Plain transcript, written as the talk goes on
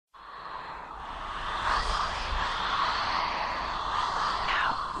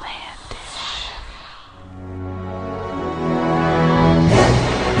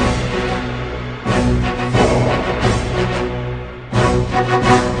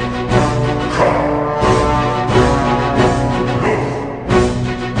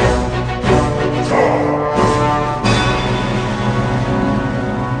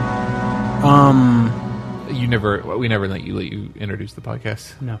never let you introduce the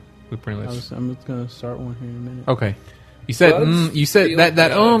podcast. No. We pretty much. I'm just going to start one here in a minute. Okay. You said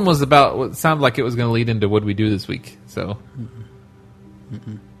that was about what sounded like it was going to lead into what we do this week. So.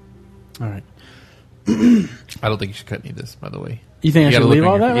 All right. I don't think you should cut any of this, by the way. You think I should leave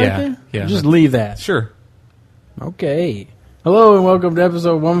all that right yeah, there? Yeah. Just leave that. Sure. Okay. Hello and welcome to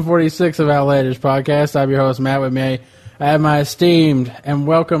episode 146 of Outlandish Podcast. I'm your host, Matt. With me, I have my esteemed and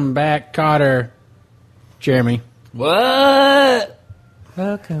welcome back Cotter, Jeremy. What?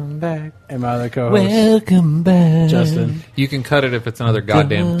 Welcome back. And my other co-host, Welcome back, Justin. You can cut it if it's another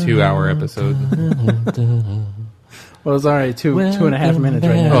goddamn 2-hour episode. Well, it's already two and a half minutes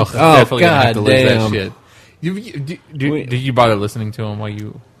right now. Definitely gonna have to lose that goddamn. shit. Did you bother listening to him while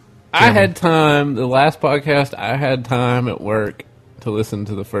you? I had time. The last podcast, I had time at work to listen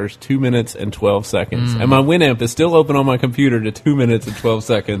to the first 2 minutes and 12 seconds, and my Winamp is still open on my computer to 2 minutes and 12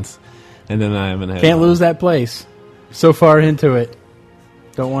 seconds, and then I haven't had. Can't lose that place. So far into it.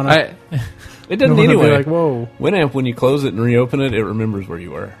 Don't want to. It doesn't anyway. Like, whoa. Winamp, when you close it and reopen it, it remembers where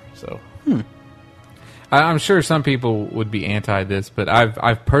you were. So. I'm sure some people would be anti this, but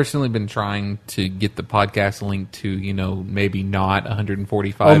I've personally been trying to get the podcast linked to maybe not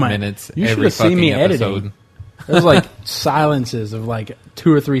 145 minutes you every seen fucking me episode. Editing. There's like silences of like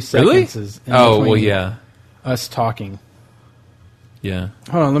 2 or 3 Really? seconds. Oh well, yeah, us talking. yeah.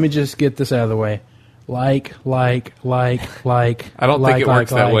 Hold on, let me just get this out of the way. Like. I don't think it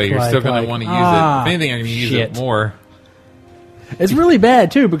works that way. You're still going to want to use it. If anything, you're going to use it more. It's really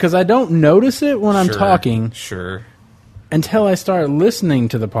bad too because I don't notice it when I'm talking. Sure. Until I start listening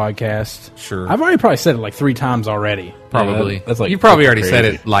to the podcast. Sure. I've already probably said it like 3 times already. Probably. Yeah, that's like you probably already crazy. said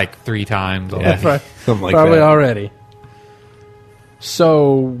it like 3 times already. Yeah, Something like probably that. already.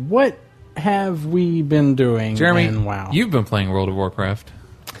 So what have we been doing? Jeremy, and wow, you've been playing World of Warcraft.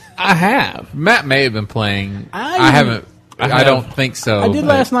 I have. Matt may have been playing. I I haven't. I don't think so. I did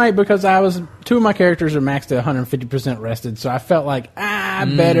last night because 2 of my characters are maxed at 150% rested, so I felt like I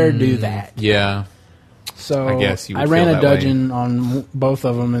better do that. Yeah. So I guess you would I ran feel a that way. dungeon on both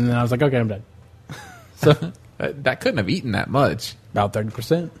of them, and then I was like, okay, I'm done. So That couldn't have eaten that much. about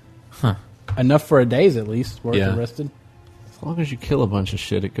 30%. Enough for a day's at least worth Yeah. of rested. As long as you kill a bunch of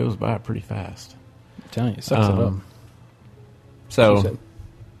shit, it goes by pretty fast. I'm telling you, it sucks it up. So, She said.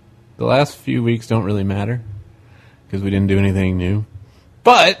 the last few weeks don't really matter because we didn't do anything new.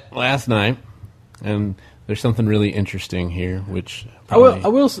 But last night, and there's something really interesting here, which I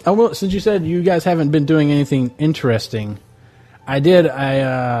will. Since you said you guys haven't been doing anything interesting, I did.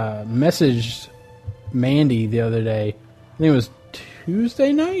 I messaged Mandy the other day. I think it was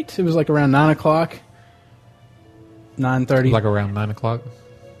Tuesday night. It was like around 9 o'clock, 9:30. Like around 9 o'clock.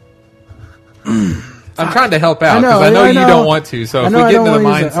 I'm trying to help out because I know you know. don't want to. So I if know we I get don't into the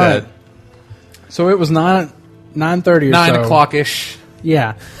wanna use it. All mindset, right. So it was 9:30 or 9 so. o'clock ish.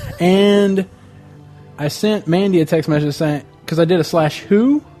 Yeah, and I sent Mandy a text message saying because I did a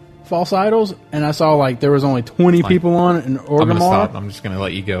 /who false idols, and I saw like there was only 20 people on it in I'm gonna stop. Orgrimmar. I'm just gonna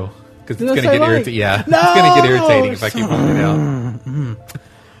let you go because Did it's I gonna say get like? irritating. Yeah, No, it's gonna get irritating if I keep pointing it out.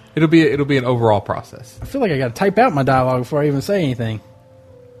 It'll be an overall process. I feel like I got to type out my dialogue before I even say anything.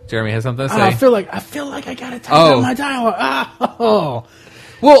 Jeremy has something to say. I feel like I got to type out my dialogue. Oh.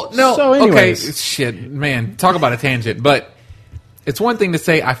 Well, no. So okay, anyways. shit, man. Talk about a tangent, but it's one thing to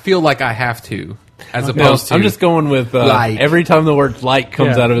say I feel like I have to, as opposed to I'm just going with Like. every time the word "like"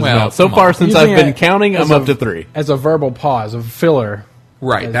 comes Yeah. out of his Well, mouth. So come far, on. since Using I've been it counting, as I'm up to 3. As a verbal pause, a filler.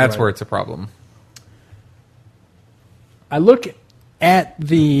 right. That's right. where it's a problem. I look at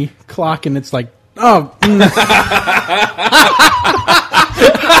the clock and it's like, oh.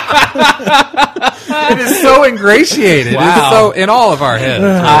 It is so ingratiated. Wow. It's so in all of our heads.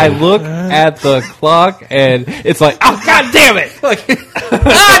 I look at the clock and it's like, oh god damn it! Like,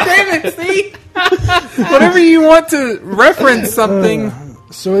 damn it! See, whenever you want to reference something,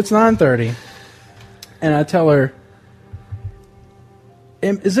 So it's 9:30, and I tell her,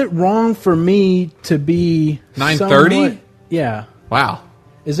 is it wrong for me to be 9:30? somewhat- Yeah. wow.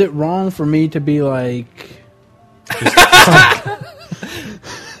 Is it wrong for me to be like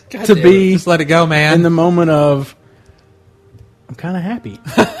to be Just let it go, man. in the moment of I'm kind of happy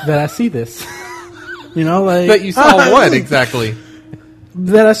that I see this. Like But you saw what exactly?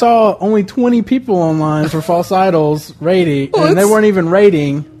 that I saw only 20 people online for false idols rating, Well, and they it's- weren't even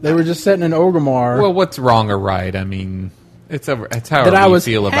rating. They were just sitting in Orgrimmar. Well, what's wrong or right? I mean, it's however That I you was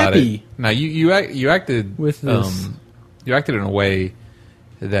feel about happy it. Now you acted with this. You acted in a way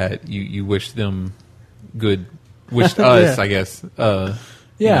that you wished them good, wished us, Yeah. I guess,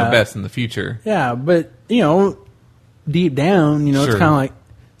 Yeah. best in the future. Yeah, but deep down, it's Sure. kind of like,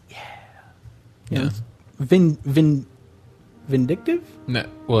 Yeah. vindictive? No,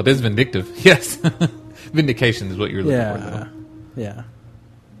 well, it is vindictive. Yes, vindication is what you're looking for. Yeah, yeah.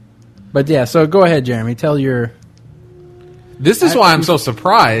 But yeah, so go ahead, Jeremy. Tell your. This is why I'm so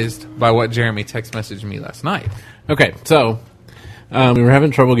surprised by what Jeremy text messaged me last night. Okay, so we were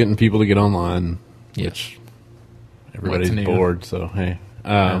having trouble getting people to get online, which everybody's bored. So hey,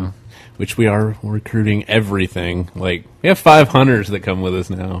 which we're recruiting everything. Like we have 5 hunters that come with us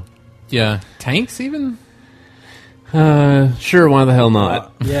now. Yeah, tanks even. Sure, why the hell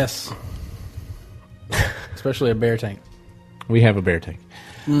not? Yes, especially a bear tank. We have a bear tank.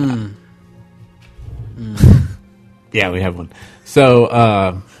 Yeah, we have one.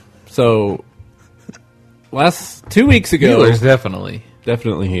 So last 2 weeks ago, Healers, definitely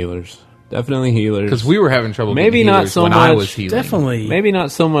healers, because we were having trouble. Maybe getting not healers so when much. I was healing. Definitely, Maybe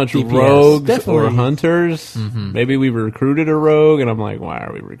not so much DPS. rogues Definitely. or hunters. Maybe we recruited a rogue, and I'm like, why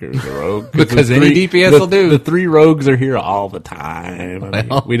are we recruiting a rogue? Because the any DPS will do. The 3 rogues are here all the time. I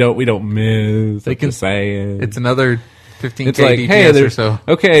mean, we don't miss. They can say it. It's another 15k It's like, DPS hey, or there's so.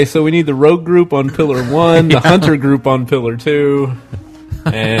 Okay, so we need the rogue group on pillar 1, the hunter group on pillar 2,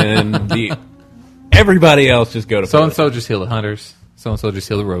 and everybody else just go to So and so just heal the hunters. So and so just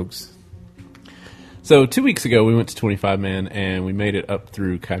heal the rogues. So 2 weeks ago, we went to 25-man, and we made it up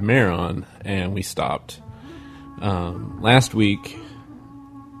through Chimeron, and we stopped. Last week,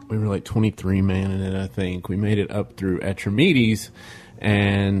 we were like 23-man in it, I think. We made it up through Etramedes,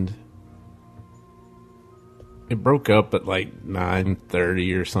 and it broke up at like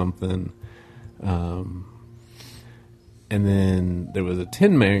 9:30 or something. And then there was a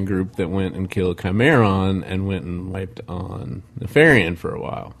 10-man group that went and killed Chimeron and went and wiped on Nefarian for a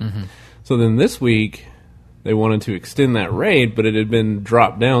while. Mm-hmm. So then this week, they wanted to extend that raid, but it had been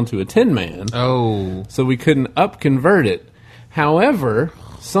dropped down to a 10-man. Oh. So we couldn't up-convert it. However,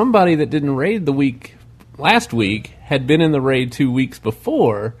 somebody that didn't raid last week had been in the raid 2 weeks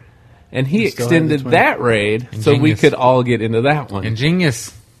before, and he extended that raid so we could all get into that one.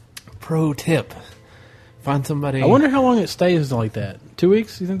 Ingenious. Pro tip. Find somebody. I wonder how long it stays like that. 2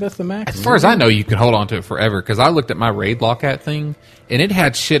 weeks? You think that's the max? As far as I know, you could hold on to it forever, because I looked at my raid lockout thing, and it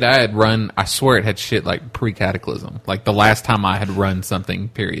had shit I had run. I swear it had shit like pre-Cataclysm, like the last time I had run something,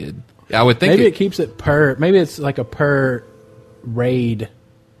 period. I would think maybe it keeps it per. Maybe it's like a per raid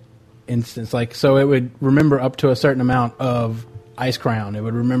instance. Like, so it would remember up to a certain amount of Ice Crown. It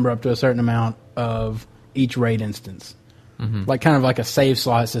would remember up to a certain amount of each raid instance. Mm-hmm. Like kind of like a save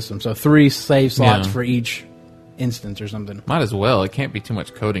slot system. So 3 save slots for each instance or something. Might as well. It can't be too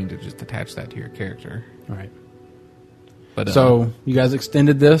much coding to just attach that to your character. All right. But so you guys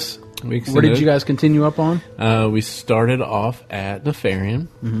extended this. Where did you guys continue up on? We started off at Nefarian.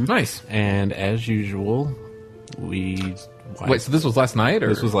 Mm-hmm. Nice. And as usual, we... Wait, so this was last night? Or?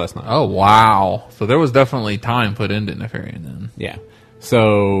 This was last night. Oh, wow. So there was definitely time put into Nefarian then. Yeah.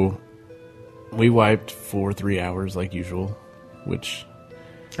 So we wiped for 3 hours like usual, which...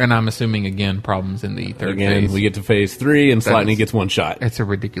 And I'm assuming, again, problems in the third phase. We get to phase 3, and Slightning gets 1 shot. It's a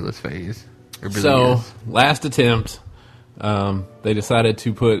ridiculous phase. It really so, is. Last attempt, they decided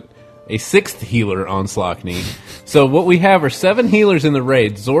to put a 6th healer on Slockney. So what we have are 7 healers in the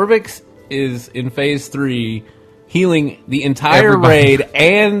raid. Zorvix is in phase 3, healing the entire raid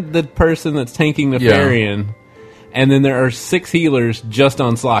and the person that's tanking Nefarian. Yeah. And then there are 6 healers just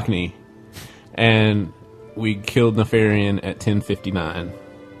on Slockney. And we killed Nefarian at 10:59.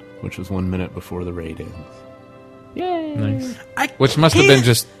 Which was 1 minute before the raid ends. Yay! Nice. Which must have been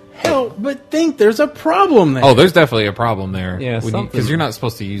just... help but think there's a problem there. Oh, there's definitely a problem there. Yeah, because you're not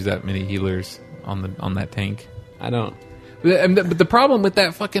supposed to use that many healers on that tank. I don't. But the problem with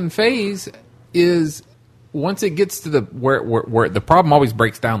that fucking phase is once it gets to the where the problem always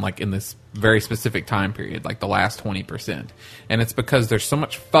breaks down, like in this very specific time period, like the last 20%, and it's because there's so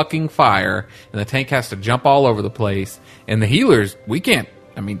much fucking fire, and the tank has to jump all over the place, and the healers we can't.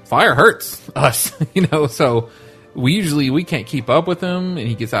 I mean, fire hurts us, so we can't keep up with him, and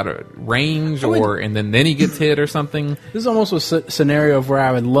he gets out of range, and then he gets hit or something. This is almost a scenario of where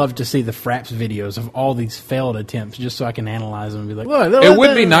I would love to see the Fraps videos of all these failed attempts, just so I can analyze them and be like, look. It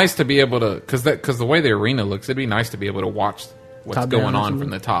would be nice to be able to, because the way the arena looks, it'd be nice to be able to watch what's top going on from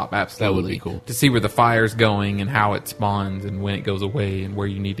the top. Absolutely. That would be cool. To see where the fire's going and how it spawns and when it goes away and where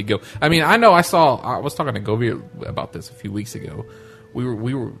you need to go. I mean, I know I was talking to Govir about this a few weeks ago.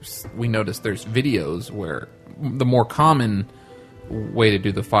 We noticed there's videos where the more common way to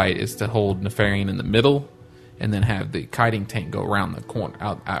do the fight is to hold Nefarian in the middle and then have the kiting tank go around the corner,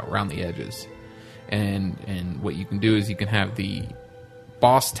 out around the edges. And what you can do is you can have the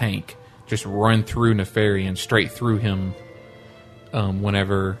boss tank just run through Nefarian straight through him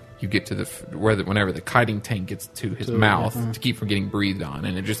whenever you get to whenever the kiting tank gets to his mouth to keep from getting breathed on,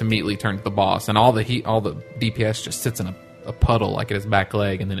 and it just immediately turns the boss, and all the DPS just sits in a puddle like at his back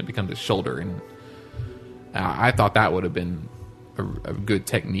leg, and then it becomes his shoulder. And I thought that would have been a good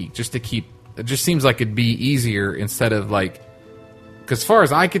technique just to keep. It just seems like it'd be easier instead of like, because as far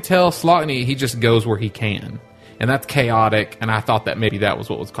as I could tell, Slotny, he just goes where he can, and that's chaotic. And I thought that maybe that was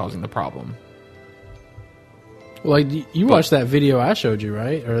what was causing the problem. Like, you watched that video I showed you,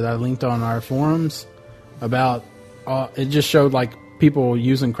 right? Or that I linked on our forums about, it just showed, like, people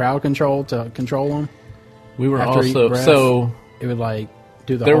using crowd control to control them. We were After each also, breath, so... It would, like,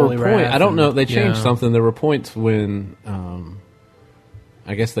 do the there holy were points, wrath. I don't know, they changed Yeah. something. There were points when,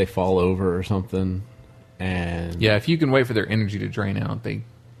 I guess they fall over or something, and... Yeah, if you can wait for their energy to drain out, they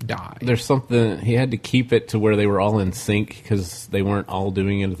die. There's something, he had to keep it to where they were all in sync, because they weren't all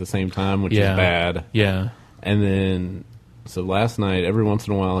doing it at the same time, which is bad. Yeah. And then, so last night, every once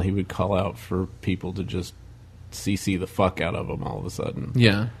in a while, he would call out for people to just CC the fuck out of him all of a sudden.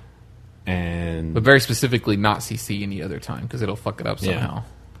 Yeah. And But very specifically not CC any other time, because it'll fuck it up Yeah. somehow.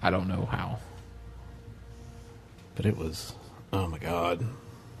 I don't know how. but it was, oh my god.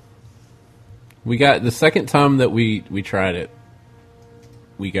 We got, the second time that we tried it,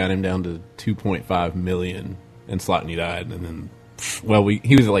 we got him down to 2.5 million, and Slotny died, and then, well,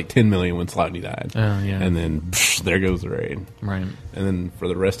 he was at like 10 million when Slotny died. Oh, yeah. And then, there goes the raid. Right. And then for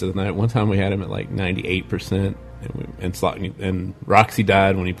the rest of the night, one time we had him at like 98%, and Slotny, and Roxy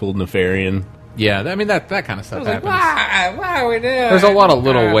died when he pulled Nefarian. Yeah, I mean, that kind of stuff happens. Why are we doing? There's a lot of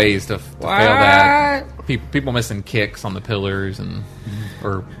little ways to fail that. People missing kicks on the pillars,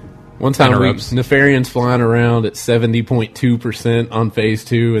 or One time, interrupts. Nefarian's flying around at 70.2% on phase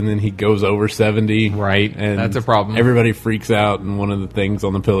 2, and then he goes over 70. Right. And That's a problem. Everybody freaks out, and one of the things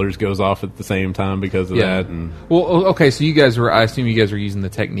on the pillars goes off at the same time because of that. And Well, okay, so I assume you guys were using the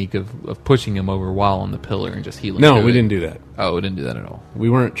technique of pushing him over while on the pillar and just healing. no, through we it. didn't do that. Oh, we didn't do that at all. We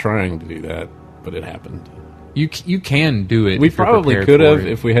weren't trying to do that, but it happened. You can do it. We if you're probably prepared could for have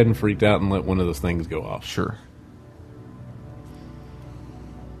it. if we hadn't freaked out and let one of those things go off. Sure.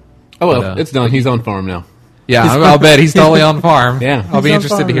 Oh, well, But, it's done. He's on farm now. Yeah, I'll bet he's totally on farm. Yeah. I'll be He's on interested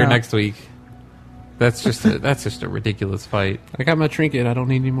to farm hear now. next week. That's just a ridiculous fight. I got my trinket. I don't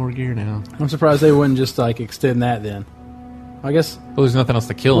need any more gear now. I'm surprised they wouldn't just, like, extend that then. I guess... Well, there's nothing else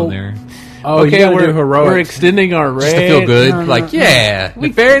to kill in there. Oh, you gotta do heroics. we're extending our raid. Just to feel good. No, no, like, no. yeah,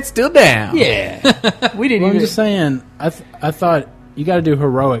 the ferret's still down. Yeah. We didn't Well, I'm even... just saying, I thought you gotta do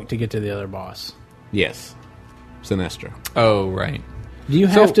heroic to get to the other boss. Yes. Sinestra. Oh, right. Do you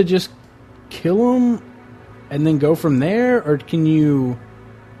have to just kill him and then go from there, or can you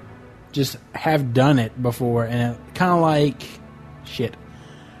just have done it before and kind of like shit?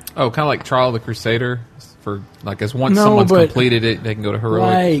 Oh, kind of like Trial of the Crusader. For like, as once No, someone's but completed it, they can go to heroic.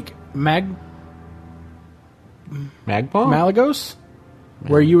 Like Magpie? Malagos,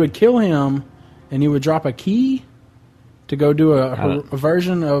 where you would kill him and you would drop a key to go do a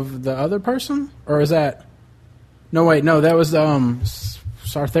version of the other person, or is that? No, wait, no, that was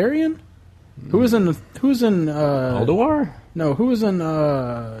Sartharian. Who was in Alduar? No, who was in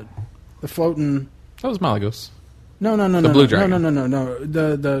the floating? That was Malagos. No, Blue Dragon. No.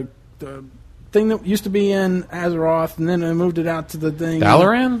 The thing that used to be in Azeroth, and then they moved it out to the thing.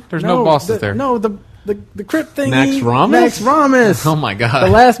 Dalaran? There's no bosses there. No, the crypt thing. Naxxramas? Naxxramas. Oh my god.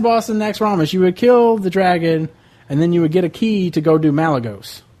 The last boss in Naxxramas, you would kill the dragon, and then you would get a key to go do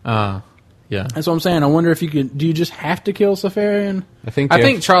Malagos. Yeah. That's what I'm saying. I wonder if you could. Do you just have to kill Safarian? I think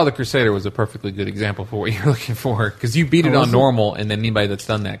Trial of the Crusader was a perfectly good example for what you're looking for, because you beat it on normal, and then anybody that's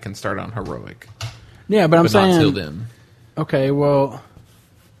done that can start on heroic, Yeah, but I'm but not saying. till then. Okay, well,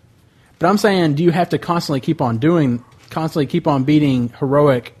 but I'm saying, do you have to constantly keep on beating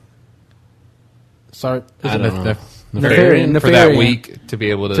heroic? Sorry, I don't know. Nefarian. For that week to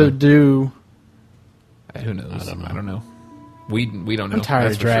be able to do. Who knows? I don't know. We don't know. I'm tired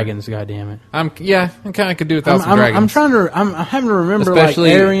That's of for sure. dragons. God damn it! I kind of could do without some dragons. I'm trying to. I'm having to remember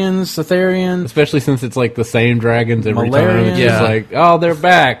Especially- like Aryans, Satharian. Especially since it's like the same dragons every time. Malarian. It's just Yeah. like, oh, they're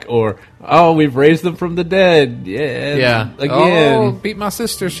back, or oh, we've raised them from the dead. Yeah, Oh, again. beat my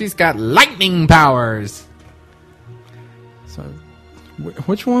sister. She's got lightning powers. So,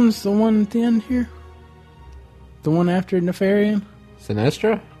 which one's the one at the end here? The one after Nefarian?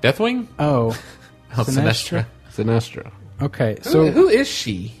 Sinestra? Deathwing? Oh, Oh, Sinestra? Sinestra. Okay, so who is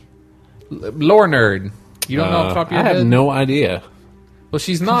she? Lore nerd. You don't know off the top of your I head? have no idea. Well,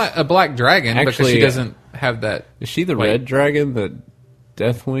 she's not a black dragon because Actually, she doesn't have that. Is she the Wait. red dragon? The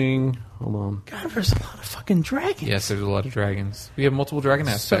Deathwing? Hold on. God, there's a lot of fucking dragons. Yes, there's a lot of dragons. We have multiple dragon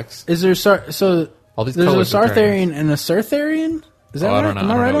aspects. Is there so All these there's a colors of Sartharian and a Surtharian? Is that I right? don't know.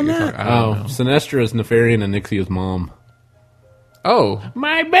 Am I I right don't on know what you're that? talking- I don't know. Sinestro is Nefarian and Nixia's mom. Oh,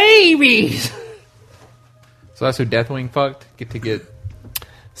 My babies! so that's who Deathwing fucked? Get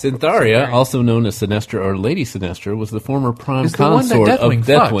Cyntharia, also known as Sinestra or Lady Sinestra, was the former prime is the one that consort of Deathwing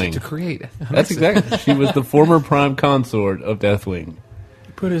fucked Deathwing. to create. That's exactly. She was the former prime consort of Deathwing.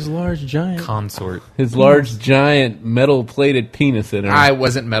 He put his large giant. Consort. His large, giant, metal-plated penis in her. I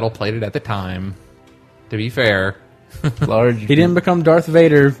wasn't metal plated at the time. To be fair, large. He didn't become Darth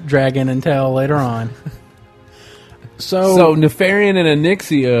Vader dragon until later on. So Nefarian and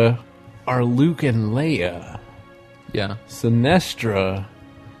Onyxia are Luke and Leia. yeah, Sinestra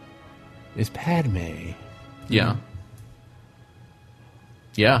is Padme. yeah,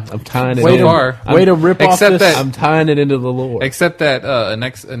 yeah. I'm tying it So in. far. way to rip off Except this. that- I'm tying it into the lore. Except that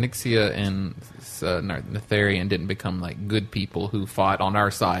Onyxia and Netharian didn't become like good people who fought on our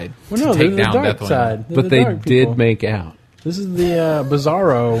side well, to no, they're take the down dark Deathwing. side. They're But the they dark did people. make out. This is the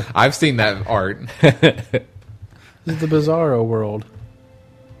Bizarro. I've seen that art. This is the Bizarro world.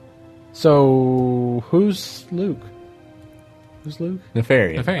 So who's Luke? Who's Luke?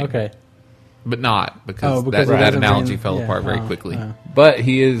 Nefarian. Nefarian. Okay. But not because, Because that it hasn't analogy been- fell yeah, apart very oh, quickly. oh. But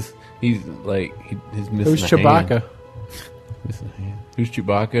he's like, he's missing Who's a hand. Chewbacca? Missing a hand. Who's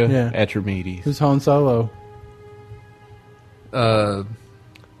Chewbacca? Yeah. Atramedes. Who's Han Solo?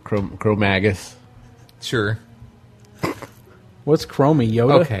 Chromagus. Sure. What's Chromie?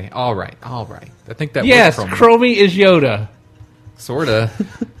 Yoda? Okay. All right. I think that Yes, was Chromie is Yoda. sorta.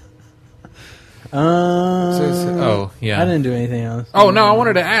 Oh yeah. I didn't do anything else. Oh no, I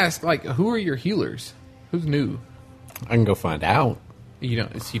wanted to ask, like, who are your healers? Who's new? I can go find out. You don't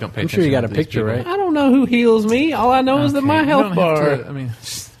pay I'm attention. sure you got to a these picture, people. right? I don't know who heals me. All I know is that Okay, my you health don't have bar. to- I mean,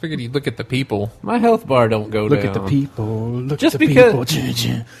 just figured you look at the people. My health bar don't go Look down. at the people. Look Just at the because-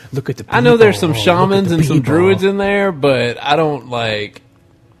 people. Look at the people. I know there's some Look at shamans the and some people. druids in there, but I don't like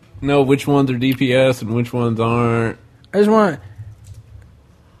know which ones are DPS and which ones aren't. I just want.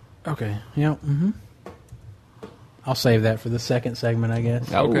 Okay. Yeah. Mm-hmm. I'll save that for the second segment, I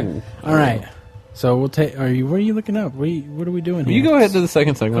guess. Okay. All right. So we'll take. What are you looking up? What are we doing here? You go ahead to the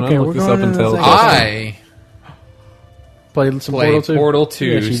second segment. Okay, I'll we're look this going up into the until second I played some played Portal 2.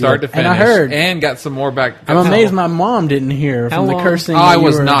 Yes, you start did. to finish, And I heard. and got some more back. I'm amazed my mom didn't hear How from the long- cursing. Oh, that I you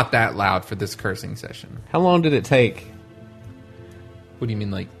was were- not that loud for this cursing session. How long did it take? What do you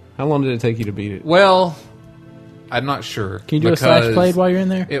mean, like? How long did it take you to beat it? Well, I'm not sure. Can you do a slash because played while you're in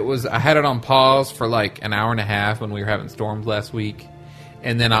there? It was. I had it on pause for like an hour and a half when we were having storms last week,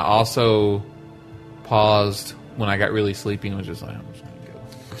 and then I also paused when I got really sleepy and was just like, I'm just gonna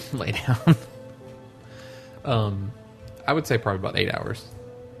go lay down. I would say probably about 8 hours.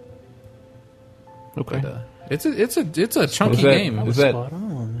 Okay. But, it's a chunky Is that- game. is that Spot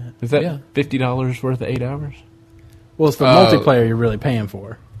on. is that Yeah. $50 worth of 8 hours? Well, it's the multiplayer you're really paying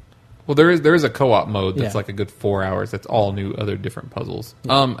for. Well, there is a co-op mode that's Yeah. like a good 4 hours. That's all new, other different puzzles.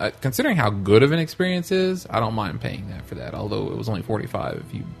 Considering how good of an experience is, I don't mind paying that for that. Although it was only $45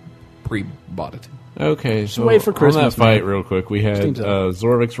 if you pre-bought it. Okay, so wait for Christmas, on that fight man. real quick, we had Steam's up.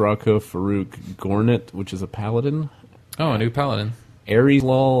 Zorvix, Rakuf, Farouk, Gornet, which is a paladin, Oh, a new paladin. Ares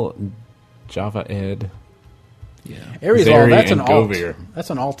Law, Java Ed. Yeah. Ares Zeri Law, that's an and alt. Govir. That's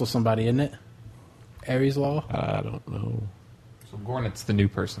an alt of somebody, isn't it? Ares Law? I don't know. So Gornet's the new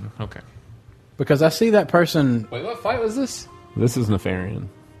person. Okay. Because I see that person. Wait, what fight was this? This is Nefarian.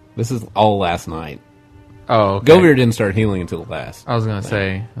 This is all last night. Oh, okay. Govir didn't start healing until the last. I was gonna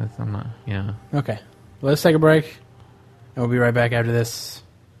say I'm not. Yeah. Okay. Let's take a break. And we'll be right back after this.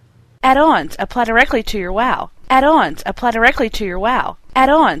 Add-ons apply directly to your WoW. Add-ons apply directly to your WoW.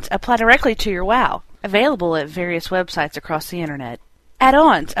 Add-ons apply directly to your WoW. Available at various websites across the internet.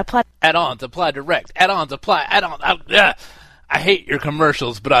 Add-ons apply. Add-ons apply direct. Add-ons apply. Add-ons. I hate your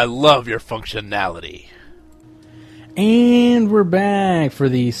commercials, but I love your functionality. And we're back for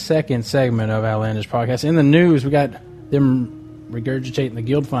the second segment of Outlandish Podcast. In the news, we got them regurgitating the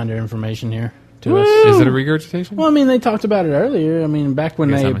Guild Finder information here to us. Is it a regurgitation? Well, I mean, they talked about it earlier. I mean, back when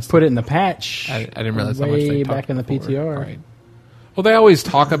I guess I they missed put it. it in the patch. I didn't realize how much way they back talked in the before. PTR. Right. Well, they always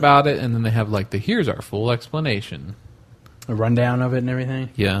talk about it, and then they have like here's our full explanation. A rundown of it and everything.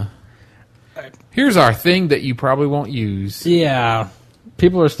 Yeah. Here's our thing that you probably won't use. Yeah.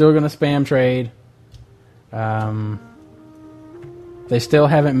 People are still going to spam trade. They still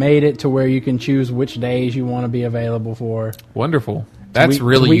haven't made it to where you can choose which days you want to be available for. Wonderful. That's Week-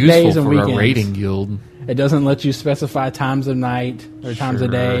 really weekdays useful and for a weekends. raiding guild. It doesn't let you specify times of night or times of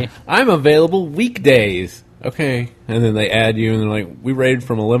Sure. day. I'm available weekdays. Okay. And then they add you, and they're like, we raid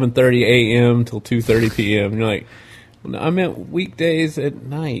from 11:30 a.m. till 2:30 p.m. And you're like, well, no, I meant weekdays at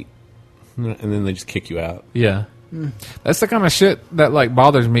night. And then they just kick you out. Yeah. That's the kind of shit that like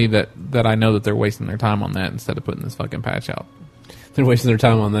bothers me. That I know that they're wasting their time on that instead of putting this fucking patch out. They're wasting their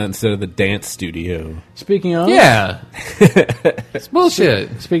time on that instead of the dance studio. Speaking of, Yeah, it's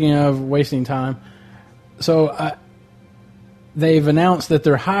bullshit. Speaking of wasting time, so they've announced that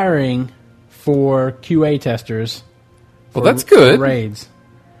they're hiring for QA testers. Well, for- that's good. for raids.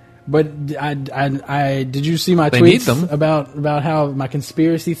 But I did you see my They need tweets them. about how my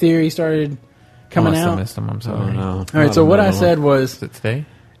conspiracy theory started coming I must have out? missed them. I'm sorry. No. All right, so what I said was Is it today?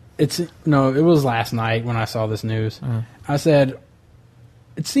 it was last night when I saw this news. I said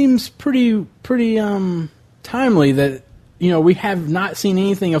it seems pretty timely that we have not seen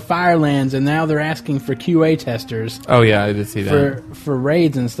anything of Firelands, and now they're asking for QA testers Oh yeah, I did see that. for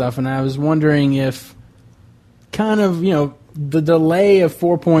raids and stuff. And I was wondering if kind of the delay of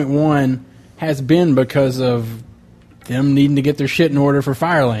 4.1 has been because of them needing to get their shit in order for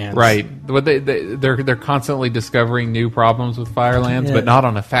Firelands. Right, but they're constantly discovering new problems with Firelands, Yeah. but not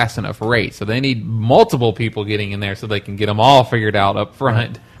on a fast enough rate. So they need multiple people getting in there so they can get them all figured out up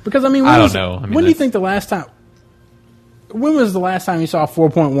front. Because when I don't know. I mean, when do you that's- think the last time? When was the last time you saw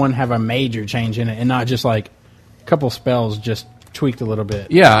 4.1 have a major change in it, and not just like a couple spells just tweaked a little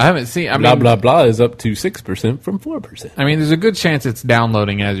bit? Yeah, I haven't seen. I Blah, mean, blah, blah is up to 6% from 4%. I mean, there's a good chance it's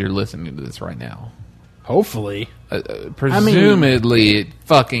downloading as you're listening to this right now. Hopefully, Presumably, it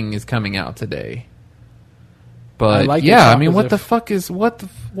fucking is coming out today. But I like yeah, the I mean, talk what as the if- fuck is what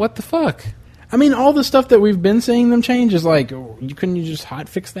the fuck? I mean, all the stuff that we've been seeing them change is like, couldn't you just hot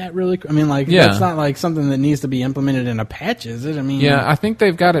fix that really? I mean, like, Yeah. that's not like something that needs to be implemented in a patch, is it? I mean, Yeah, I think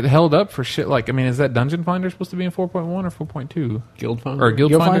they've got it held up for shit. Like, I mean, is that Dungeon Finder supposed to be in 4.1 or 4.2? Guild Finder? Or Guild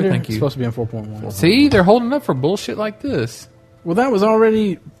Guild Finder? Finder Thank it's you. supposed to be in 4.1. See, they're holding up for bullshit like this. Well, that was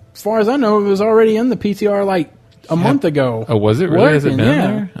already, as far as I know, it was already in the PTR like a month ago. Oh, was it really? Has it Working, been yeah.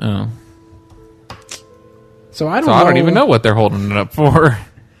 there? Oh, So I don't. so know. I don't even know what they're holding it up for.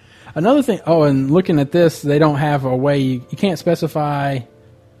 Another thing. Oh, and looking at this, they don't have a way. You can't specify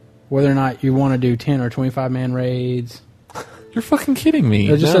whether or not you want to do 10 or 25 man raids. You're fucking kidding me.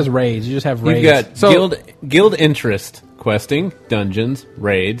 It just says raids. You just have raids. You've got So- guild interest, questing, dungeons,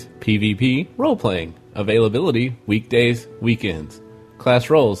 raids, PvP, role-playing, availability, weekdays, weekends, class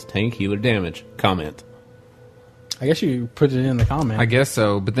roles, tank, healer, damage, comment. I guess you put it in the comment. I guess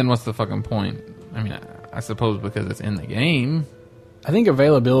so, but then what's the fucking point? I mean, I suppose because it's in the game. I think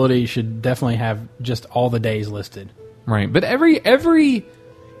availability should definitely have just all the days listed. Right, but every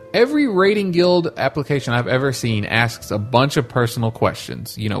raiding guild application I've ever seen asks a bunch of personal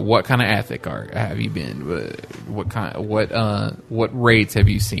questions. You know, what kind of ethic have you been? What raids have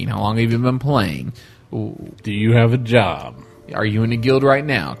you seen? How long have you been playing? Do you have a job? Are you in a guild right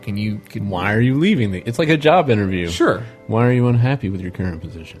now? Why are you leaving? It's like a job interview. Sure. Why are you unhappy with your current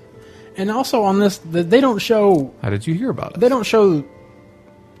position? And also on this, they don't show. How did you hear about it? They don't show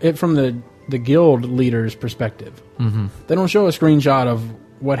it from the guild leader's perspective. Mm-hmm. They don't show a screenshot of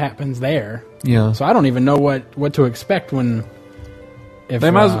what happens there. Yeah. So I don't even know what to expect when. If They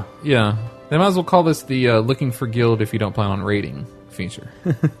might as well call this the looking for guild if you don't plan on raiding feature.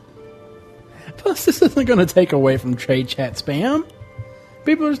 plus this isn't going to take away from trade chat spam.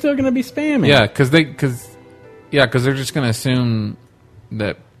 People are still going to be spamming. Yeah, because they're just going to assume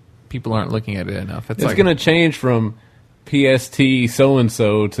that people aren't looking at it enough. It's like, going to change from PST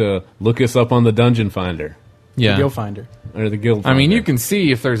so-and-so to look us up on the Dungeon Finder. yeah. Guild Finder. Or the Guild I Finder. mean, you can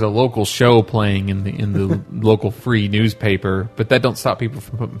see if there's a local show playing in the local free newspaper, but that don't stop people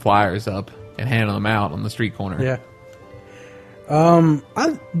from putting flyers up and handing them out on the street corner. Yeah.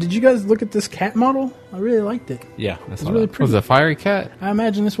 Did you guys look at this cat model? I really liked it. Yeah, that's It's really Was pretty. it a fiery cat? I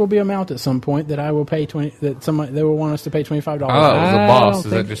imagine this will be a mount at some point that I will pay they will want us to pay $25. Oh, it was a I boss. don't Is that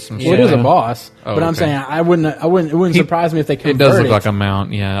think- just some Well, it shit? is a boss, Oh, but I'm okay. saying it wouldn't surprise me if they It convert does look like a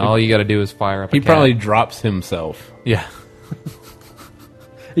mount. Yeah, all you got to do is fire up. He a cat. probably drops himself. Yeah.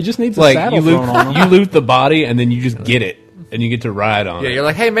 He just needs a Like, saddle you loot, thrown on him. you loot the body, and then you just get it. And you get to ride on Yeah, it. you're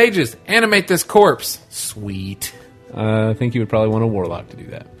like, hey mages, animate this corpse. Sweet. I think you would probably want a warlock to do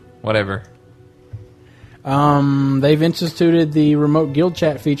that. Whatever. They've instituted the remote guild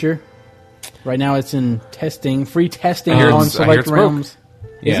chat feature. Right now, it's in testing, free testing hear on it's- I hear select it's broke. realms.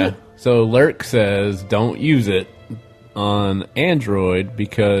 Is Yeah. it? So Lurk says don't use it on Android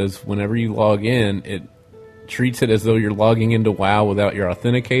because whenever you log in, it treats it as though you're logging into WoW without your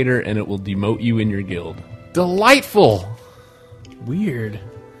authenticator, and it will demote you in your guild. Delightful. Weird.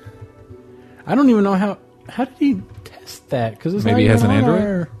 I don't even know how did he test that? Because it's Maybe not he has even an on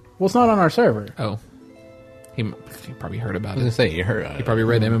Android? well, it's not on our server. Oh. He probably heard about I was it. gonna say you heard. He probably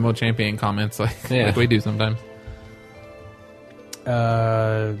read the MMO Champion comments like we do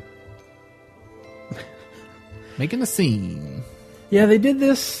Making a scene. Yeah, they did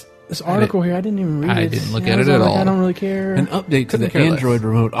this article here. I didn't even read it. I didn't look Yeah, at I was it at like, all. I don't really care. An update to Couldn't the care less. Android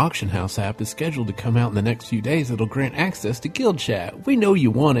Remote Auction House app is scheduled to come out in the next few days that'll grant access to Guild Chat. We know you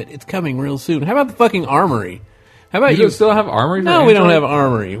want it. It's coming real soon. How about the fucking Armory? How about You still have Armory? For No, we don't Android? have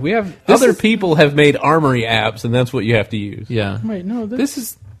Armory. We have This other is- people have made Armory apps, and that's what you have to use. Yeah. Wait, no, This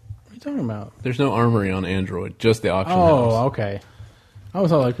is what are you talking about? There's no Armory on Android, just the auction Oh, house. okay. I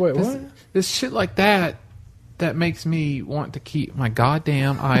was all like, wait, what? this shit like that makes me want to keep my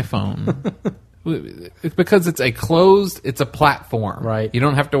goddamn iPhone. It's because it's a platform. Right. You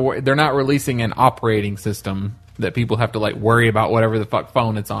don't have to they're not releasing an operating system that people have to like worry about whatever the fuck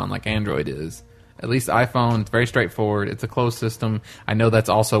phone it's on like Android is. At least iPhone, it's very straightforward. It's a closed system. I know that's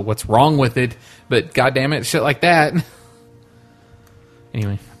also what's wrong with it, but goddamn it, shit like that.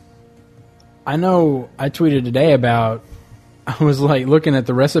 Anyway. I know I tweeted today about, I was like looking at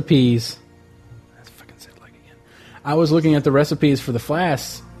the recipes. That's fucking said like again. I was looking at the recipes for the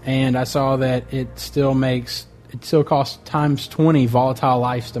flasks, and I saw that it still costs times 20 volatile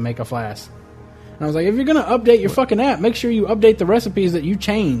lives to make a flask. And I was like, if you're going to update your fucking app, make sure you update the recipes that you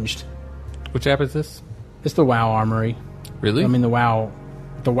changed. Which app is this? It's the WoW Armory. Really? I mean, the WoW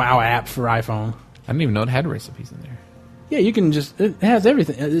app for iPhone. I didn't even know it had recipes in there. Yeah, you can it has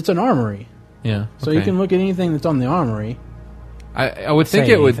everything. It's an Armory. Yeah. So you okay. can look at anything that's on the Armory. I would think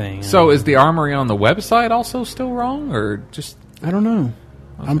say it would. anything, So is the Armory on the website also still wrong, or just? I don't know.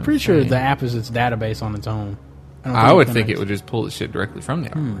 I'm gonna pretty sure say. the app is its database on its own. I would think it it would just pull the shit directly from the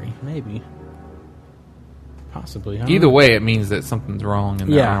Armory. Maybe. Possibly. I don't Either know. way, it means that something's wrong in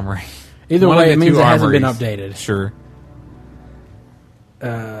the Yeah. Armory. Either One of way, the it means two it hasn't been Armories. updated. Sure.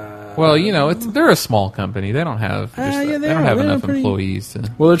 Well, they're a small company. They don't have yeah, they they don't are. have They're enough pretty- employees.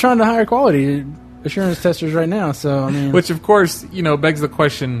 Well, they're trying to hire quality assurance testers right now, so, I mean... Which, of course, begs the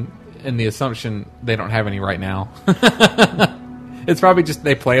question and the assumption they don't have any right now. It's probably just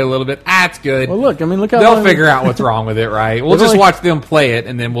they play a little bit. It's good. well, look, I mean, look how They'll long... figure out what's wrong with it, right? We'll They've just only- watch them play it,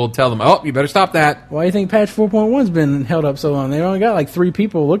 and then we'll tell them, oh, you better stop that. Why do you think patch 4.1's been held up so long? They've only got, like, 3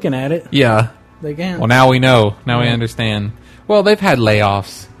 people looking at it. Yeah. They can't... Well, now we know. Now we Yeah. understand. Well, they've had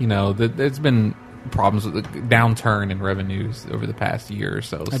layoffs. There's been problems with the downturn in revenues over the past year or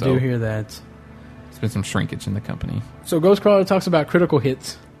so. I do hear that. There's been some shrinkage in the company. So Ghostcrawler talks about critical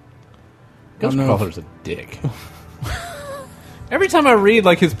hits. don't know if- Ghostcrawler's a dick. Every time I read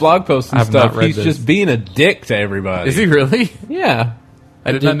like his blog posts and I've not stuff, read he's this. just being a dick to everybody. Is he really? Yeah.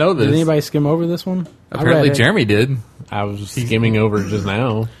 I did not know this. Did anybody skim over this one? I Apparently, read it. Jeremy did. I was skimming over just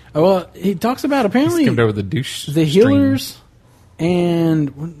now. Oh, well, he talks about apparently Skimmed over the douche. the stream. healers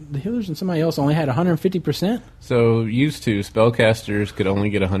and somebody else only had 150%. So used to spellcasters could only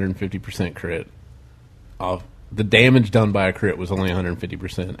get 150% crit. Off the damage done by a crit was only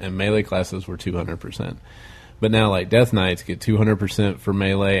 150%, and melee classes were 200%. But now, like Death Knights get 200% for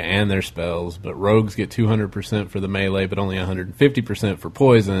melee and their spells, but rogues get 200% for the melee, but only 150% for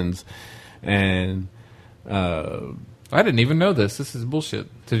poisons. And I didn't even know this. This is bullshit.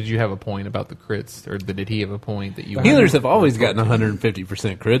 So did you have a point about the crits, or did he have a point that you? healers have always gotten 150%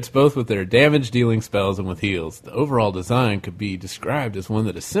 crits, both with their damage-dealing spells and with heals. The overall design could be described as one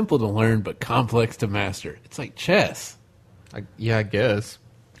that is simple to learn but complex to master. It's like chess. Yeah, I guess.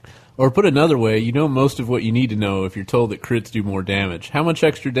 Or put another way, you know most of what you need to know if you're told that crits do more damage. How much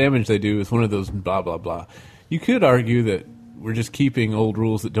extra damage they do is one of those blah, blah, blah. You could argue that we're just keeping old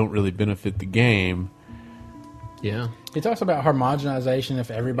rules that don't really benefit the game. Yeah. He talks about homogenization if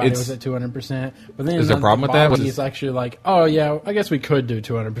everybody It's- was at 200%. But then Is there a problem with that? He's actually like, oh, yeah, I guess we could do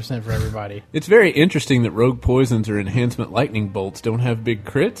 200% for everybody. It's very interesting that rogue poisons or enhancement lightning bolts don't have big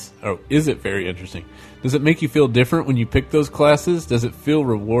crits. Oh, is it very interesting? Does it make you feel different when you pick those classes? Does it feel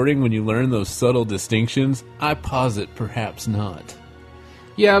rewarding when you learn those subtle distinctions? I posit perhaps not.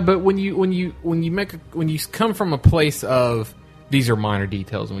 Yeah, but when you come from a place of these are minor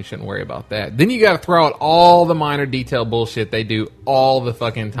details and we shouldn't worry about that, then you got to throw out all the minor detail bullshit they do all the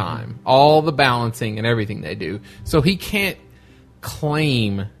fucking time, all the balancing and everything they do. So he can't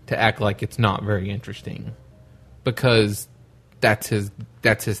claim to act like it's not very interesting because that's his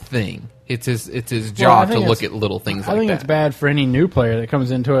thing. It's his job to look at little things I like think that. it's bad for any new player that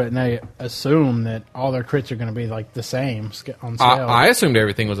comes into it and they assume that all their crits are going to be like the same on scale. I assumed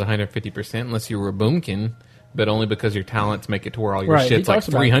everything was 150% unless you were a boomkin, but only because your talents make it to where all your Right, he shit's like talks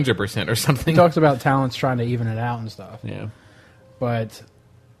about- 300% or something. He talks about talents trying to even it out and stuff. Yeah. But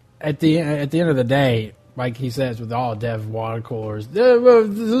at the end of the day, like he says with all dev water coolers, well,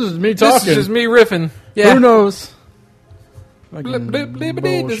 this is me talking. This is just me riffing. Yeah. Who knows? Blip, blip,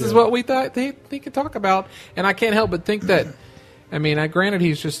 blippity. This is what we thought they could talk about, and I can't help but think that. I mean, granted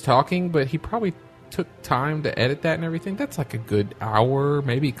he's just talking, but he probably took time to edit that and everything, that's like a good hour,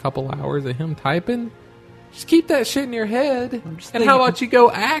 maybe a couple hours of him typing. Just keep that shit in your head. And how about you go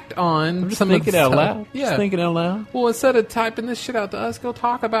act on Just some think of it the out stuff? loud. Yeah. Just think it out loud. Well, instead of typing this shit out to us, go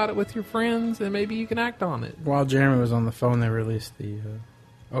talk about it with your friends, and maybe you can act on it. While Jeremy was on the phone, they released the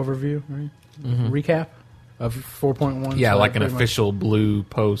overview, right? Recap of 4.1. Yeah, So like that an pretty much- official blue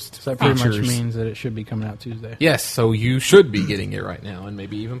post. So that pretty much features. means that it should be coming out Tuesday. Yes, so you should be getting it right now, and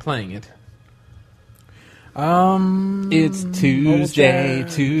maybe even playing it. It's Tuesday,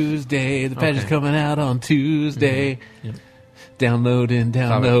 chat. Tuesday. The patch is Okay. coming out on Tuesday. Downloaded,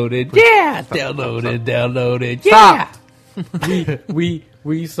 downloaded. Please. Yeah, downloaded, downloaded. Yeah.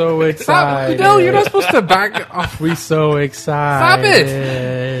 We so Stop! excited. No, you're not supposed to back off. We so excited.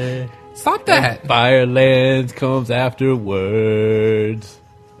 it. Stop that! Firelands comes afterwards.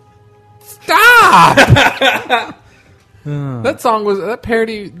 Stop! That song was that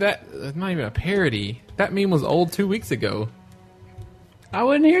parody. That's not even a parody. That meme was old 2 weeks ago. I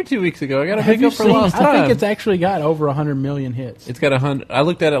wasn't here 2 weeks ago. I got to Have make you up for seen? lost I time. think it's actually got over 100 million hits. It's got 100. I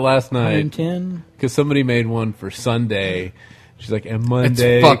looked at it last night 110. because somebody made one for Sunday. She's like, and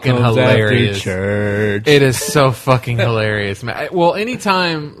Monday fucking comes hilarious. after church. It is so fucking hilarious, man. Well,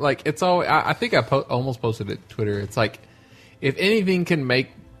 anytime, like, it's always. I think I almost posted it to Twitter. It's like, if anything can make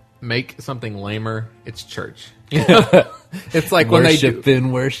something lamer, it's church. You know? It's like when they do.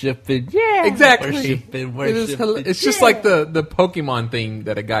 worshiping, yeah, Exactly. worshiping, It is it's just like the Pokemon thing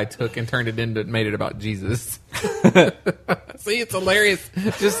that a guy took and turned it into, made it about Jesus. See, it's hilarious.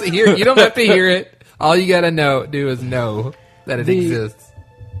 Just hear. You don't have to hear it. All you gotta do is know that it exists.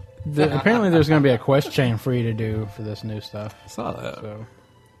 Apparently, there's going to be a quest chain for you to do for this new stuff. I saw that. So,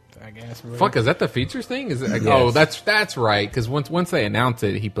 I guess. Fuck, is that the features thing? Is it? Yes. Oh, that's right. Because once they announce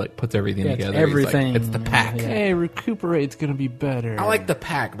it, he like puts everything Yeah, it's together. He's like, everything. it's the pack. Yeah. Hey, Recuperate's gonna be better. I like the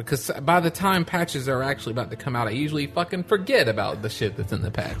pack because by the time patches are actually about to come out, I usually fucking forget about the shit that's in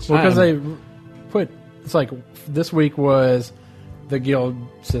the patch. Well, because they put it's like this week was the guild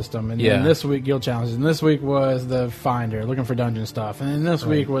system, and Yeah. then this week guild challenges, and this week was the finder looking for dungeon stuff, and then this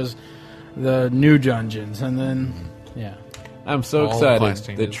week was the new dungeons, and then yeah. I'm so All the class excited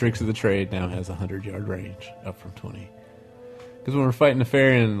changes. that Tricks of the Trade now has a 100-yard range, up from 20. Because when we're fighting the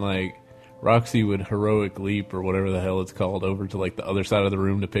Farian, like, Roxy would heroic leap, or whatever the hell it's called, over to, like, the other side of the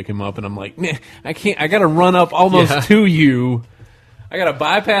room to pick him up, and I'm like, nah, I can't, I gotta run up almost to you. I gotta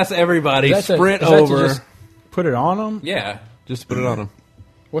bypass everybody, Is that to- sprint is that to over. just put it on them? Yeah, just put it on him.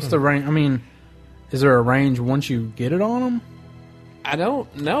 What's the range? I mean, is there a range once you get it on them? I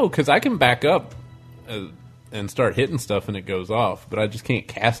don't know, because I can back up and start hitting stuff and it goes off, but I just can't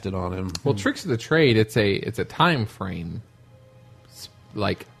cast it on him. Well, Tricks of the Trade, it's a time frame.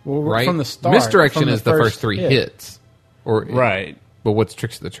 Like, Well, right? from the start, Misdirection from the is the first first 3 hit. hits. Or Right. But what's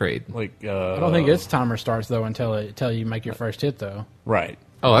Tricks of the Trade? Like, I don't think its timer starts though until you make your first hit though. Right.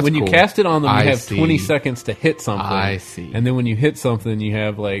 Oh, that's when you cool. cast it on them, you I have see. 20 seconds to hit something. I see. And then when you hit something, you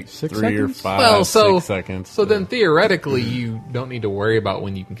have like 6 3 or seconds? 5, Well, so 6 seconds. So then theoretically, you don't need to worry about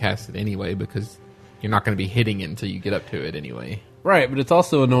when you can cast it anyway because you're not going to be hitting it until you get up to it anyway. Right, but it's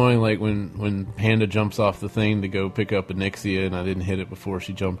also annoying, like when Panda jumps off the thing to go pick up Anixia, and I didn't hit it before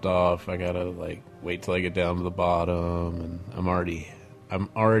she jumped off. I gotta like wait till I get down to the bottom, and I'm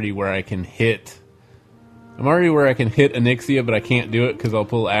already where I can hit. I'm already where I can hit Anixia, but I can't do it because I'll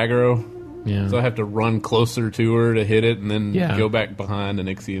pull aggro. Yeah. So I have to run closer to her to hit it, and then Yeah. go back behind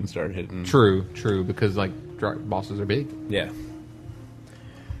Anixia and start hitting. True, because like bosses are big. Yeah.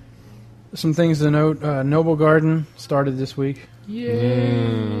 Some things to note: Noble Garden started this week,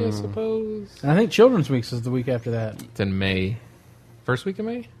 Yeah, I suppose. and I think Children's Weeks is the week after that. It's in May. First week of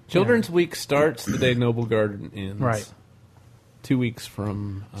May? Children's Week starts the day Noble Garden ends. Right. 2 weeks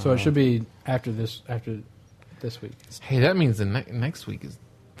from. So it should be after this week. Hey, that means the next week is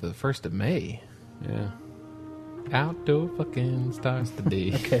the 1st of May. Yeah. Outdoor fucking starts the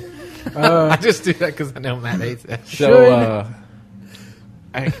day. Okay. I just do that because I know Matt hates that. So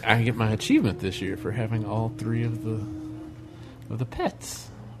I get my achievement this year for having all 3 of the pets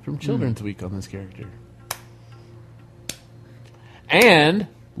from Children's Week on this character. And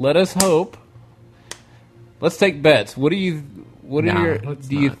let us hope. Let's take bets. What do you? What Nah, are your? let's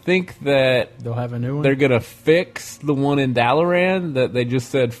Do you not. think that They'll have a new one. they're gonna fix the one in Dalaran that they just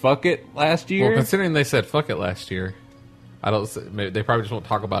said fuck it last Well, year? considering they said fuck it last year, maybe they probably just won't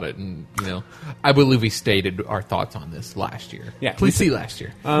talk about it. And I believe we stated our thoughts on this last year. Yeah, please see last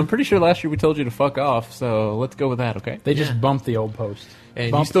year. I'm pretty sure last year we told you to fuck off, so let's go with that, okay? They just bumped the old post. And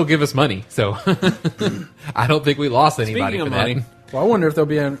you Bump. still give us money, so I don't think we lost anybody Speaking for of money, that. Well, I wonder if there'll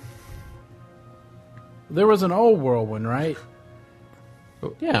be a. There was an old whirlwind, right?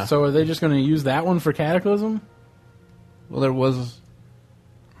 Yeah. So are they just going to use that one for Cataclysm? Well, there was.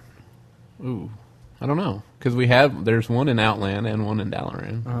 Ooh, I don't know because there's one in Outland and one in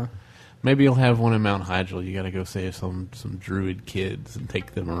Dalaran. Maybe you'll have one in Mount Hyjal. You got to go save some druid kids and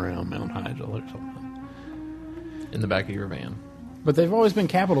take them around Mount Hyjal or something. In the back of your van. But they've always been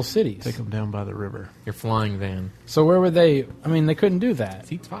capital cities. Take them down by the river. Your flying van. So where would they? I mean, they couldn't do that.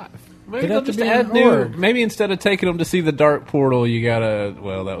 Seats 5. Maybe It'd they'll have to just be add an new. org. Maybe instead of taking them to see the Dark Portal, you gotta.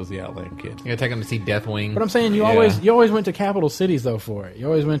 Well, that was the Outland kid. You gotta take them to see Deathwing. But I'm saying you Yeah. always went to capital cities though for it. You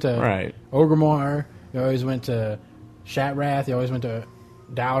always went to Right. Orgrimmar. You always went to Shatrath. You always went to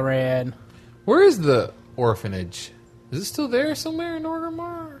Dalaran. Where is the orphanage? Is it still there somewhere in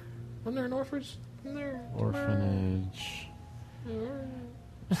Orgrimmar? Wasn't there an orphanage in there? Orphanage. I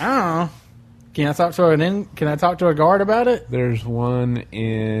don't know. Can I talk to a guard about it? There's one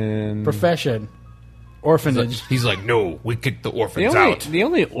in Profession. Orphanage. He's like, no, we kicked the The orphans only, out. the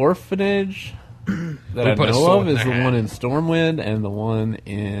only orphanage that I put a know sword of in is their the one hand. in Stormwind and the one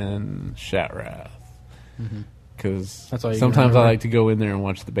in Shatrath. Because That's all you sometimes remember. I like to go in there and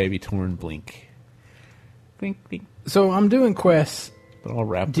watch the baby Torn blink. Blink, blink. So I'm doing quests. They're all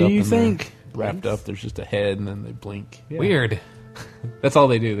wrapped Do up. you in there. think- Wrapped up, there's just a head and then they blink. Yeah. Weird. That's all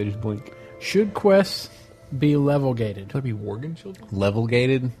they do, they just blink. Should quests be level gated? Could there be Worgen children? Level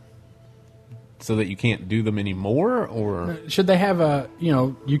gated? So that you can't do them anymore? Or. Should they have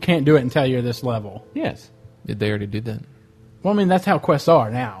you can't do it until you're this level? Yes. Did they already do that? Well, I mean, that's how quests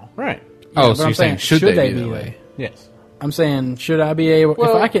are now. Right. Oh, but so I'm you're saying, saying, should they be be that there? way? Yes. I'm saying, should I be able?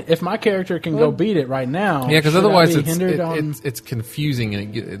 Well- if my character can go beat it right now, Yeah, because should I otherwise be it's, hindered on. it's confusing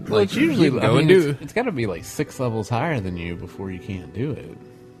and it Well, like it's usually, you can go and do. it's got to be like 6 levels higher than you before you can't do it.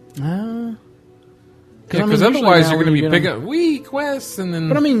 Because otherwise you're going to be picking up weak quests and then.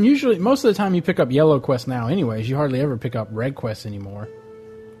 But I mean, usually, most of the time you pick up yellow quests now. Anyways, you hardly ever pick up red quests anymore.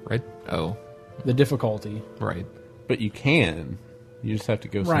 right? Oh, The difficulty, right. But you can. You just have to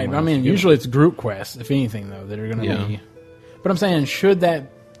go right? somewhere But I else mean, to get usually it's group quests, if anything, though, that are going to Yeah. be. But I'm saying, should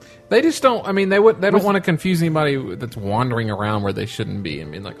that? They just don't. I mean, they don't want to confuse anybody that's wandering around where they shouldn't be. I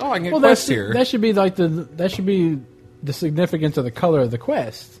mean, like, oh, I can get Well, quests here. that should be like the significance of the color of the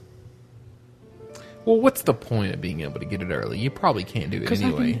quest. Well, what's the point of being able to get it early? You probably can't do it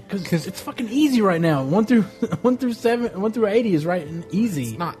anyway. Because it's fucking easy right now. 1 through 80 is right and easy.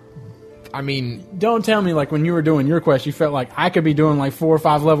 It's not. I mean, Don't tell me like when you were doing your quest, you felt like I could be doing like 4 or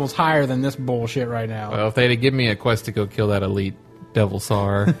 5 levels higher than this bullshit right now. well, if they'd have given me a quest to go kill that elite Devil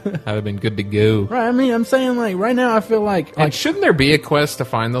Sar, I'd have been good to go. Right? I mean, I'm saying like right now, I feel like And shouldn't there be a quest to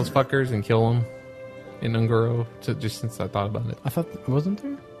find those fuckers and kill them in Ungoro? Just since I thought about it, I thought wasn't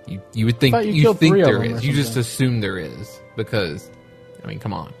there? you would think I thought you you killed think 3 of there them or is. You just something. assume there is because, I mean,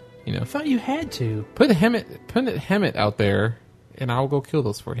 come on, you know. I thought you had to. Put Hemet out there, and I'll go kill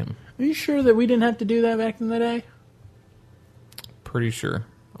those for him. Are you sure that we didn't have to do that back in the day? Pretty sure,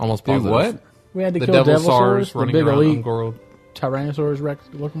 almost Do positive. what? We had to The kill Devil Devil Sars Saurs, the running big around elite Ungoro. Tyrannosaurus Rex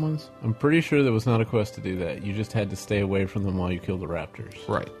looking ones. I'm pretty sure there was not a quest to do that. You just had to stay away from them while you killed the raptors.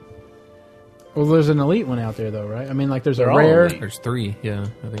 Right. Well, there's an elite one out there though, right? I mean, like there's They're a all rare. elite. There's 3. Yeah,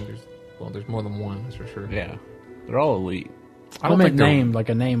 I think there's more than one. That's for sure. Yeah. They're all elite. I don't meant think they're- named like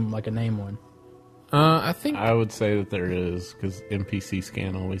a name one. I think. I would say that there is, because NPC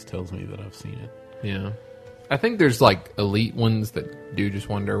scan always tells me that I've seen it. Yeah. I think there's like elite ones that do just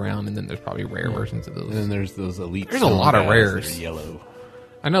wander around, and then there's probably rare versions of those. And then there's those elite. There's a stone lot of guys that rares. are yellow.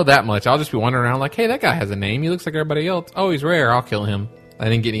 I know that much. I'll just be wandering around like, hey, that guy has a name. He looks like everybody else. Oh, he's rare. I'll kill him. I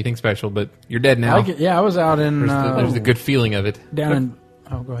didn't get anything special, but you're dead now. I was out in There's the good feeling of it. down in.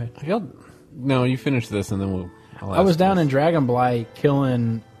 Oh, go ahead. Have y'all- No, you finish this and then I'll I was ask down this. in Dragonblight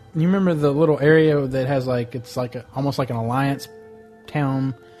killing. You remember the little area that has like it's like almost like an alliance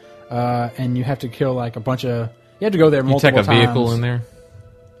town, and you have to kill like a bunch of. You have to go there You multiple take a vehicle times. in there.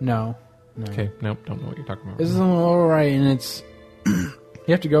 No. Okay, nope, don't know what you're talking about. This is on the lower right, and it's you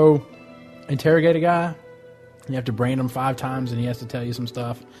have to go interrogate a guy. You have to brain him 5 times, and he has to tell you some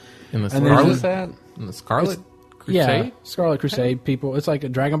stuff. in the and then- Where's Scarlet, this at? in the Scarlet Yeah, Crusade. Scarlet Crusade people. It's like a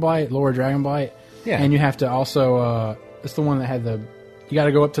Dragonblight, lower Dragonblight. Yeah. And you have to also. It's the one that had the. You got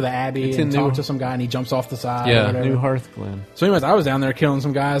to go up to the Abbey It's and in talk New- to some guy, and he jumps off the side. Yeah, or whatever. New Hearthglen. So, anyways, I was down there killing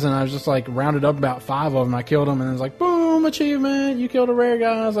some guys, and I was just like rounded up about 5 of them. I killed them, and it was like, boom, achievement! You killed a rare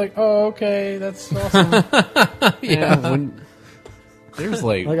guy. I was like, oh, okay, that's awesome. Yeah. When, there's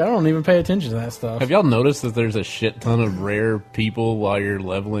like like I don't even pay attention to that stuff. have y'all noticed that there's a shit ton of rare people while you're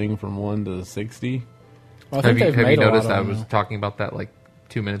leveling from 1 to 60? Well, I think they've Have you made a lot noticed of I them was now. talking about that like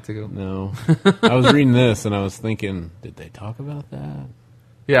 2 minutes ago? No. I was reading this and I was thinking, did they talk about that?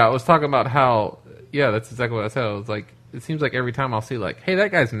 Yeah, I was talking about how. Yeah, that's exactly what I said. I was like, it seems like every time I'll see like, hey,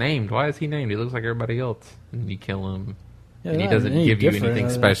 that guy's named. Why is he named? He looks like everybody else. And you kill him. Yeah, And he they're doesn't not give you any anything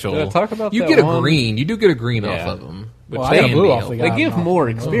different, special. Yeah, talk about you that get a one. green. You do get a green Yeah. off of them. Well, I got a blue off the guy. They give off. more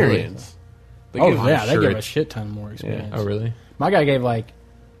experience. They Oh, give- yeah, they sure give a it's- shit ton more experience. Oh, really? My guy gave like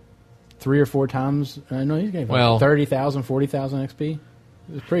 3 or 4 times. No, he gave like Well- 30,000, 40,000 XP.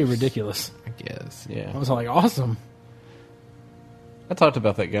 It was pretty ridiculous. I guess. Yeah. I was like, awesome. I talked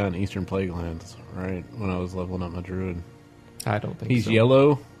about that guy in Eastern Plaguelands, right, when I was leveling up my druid. I don't think He's so.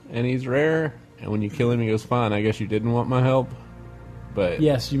 yellow, and he's rare, and when you kill him, he goes, fine, I guess you didn't want my help. But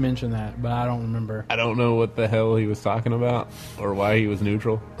Yes, you mentioned that, but I don't remember. I don't know what the hell he was talking about, or why he was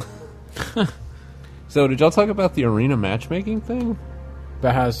neutral. So, did y'all talk about the arena matchmaking thing?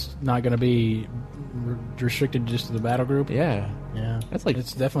 About how it's not going to be restricted just to the battle group. Yeah. Yeah, That's like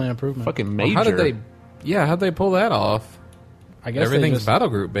it's definitely an improvement. Fucking Well, major. how did they? Yeah, how'd they pull that off? I guess Everything's they just, battle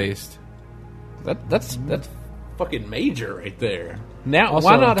group based. That's fucking major right there. Now, Also-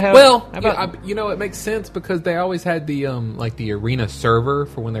 why not have... Well, how about, it makes sense because they always had the like the arena server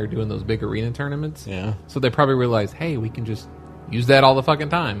for when they were doing those big arena tournaments. yeah. So they probably realized, hey, we can just use that all the fucking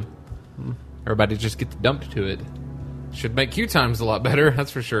time. Everybody just gets dumped to it. Should make queue times a lot better, that's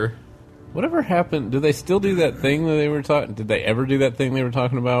for sure. Whatever happened? Do they still do that thing that they were talking? Did they ever do that thing they were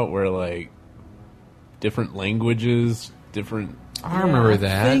talking about, where like different languages, different? I remember I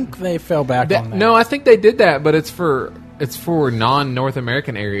that. think they fell back on that. No, I think they did that, but it's for non-North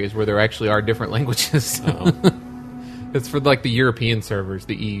American areas where there actually are different languages. It's for like the European servers,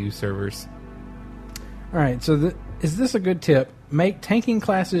 the EU servers. All right, so is this a good tip? Make tanking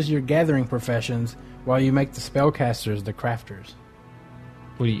classes your gathering professions, while you make the spellcasters the crafters.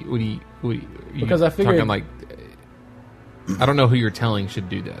 What do you Because I figured- talking like I don't know who you're telling should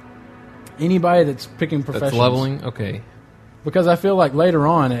do that. Anybody that's picking professions. That's leveling, okay. Because I feel like later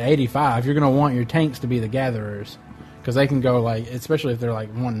on at 85, you're going to want your tanks to be the gatherers. Because they can go, like, especially if they're like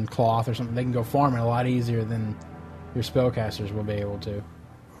wanting cloth or something, they can go farming a lot easier than your spellcasters will be able to.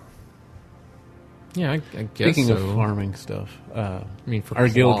 Yeah, I guess Speaking so. of farming stuff, I mean, for our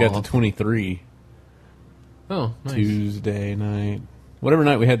guild got to cloth. 23 Oh, nice. Tuesday night, whatever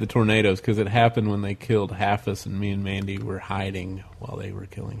night we had the tornadoes, because it happened when they killed Halfus, and me and Mandy were hiding while they were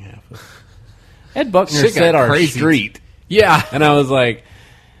killing Halfus. Ed Buckner Shit got said our crazy. street, Yeah. and I was like,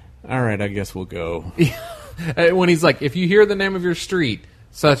 "All right, I guess we'll go." When he's like, if you hear the name of your street,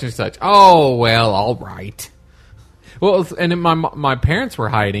 such and such. Oh, well, all right. Well, and then my parents were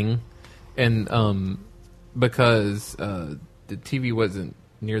hiding, and because the TV wasn't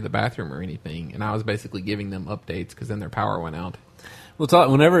near the bathroom or anything, and I was basically giving them updates because then their power went out. Well,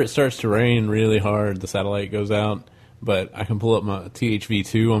 whenever it starts to rain really hard, the satellite goes out. But I can pull up my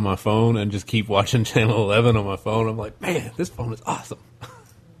THV2 on my phone and just keep watching Channel 11 on my phone. I'm like, man, this phone is awesome.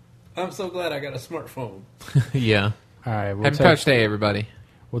 I'm so glad I got a smartphone. Yeah. All right, Happy Patch Day, everybody.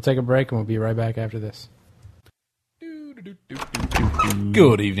 we'll take a break and we'll be right back after this.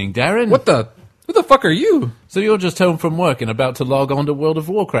 Good evening, Darren. What the? Who the fuck are you? So you're just home from work and about to log on to World of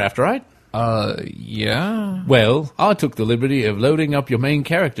Warcraft, right? Yeah. Well, I took the liberty of loading up your main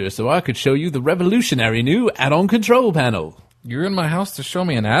character so I could show you the revolutionary new add-on control panel. You're in my house to show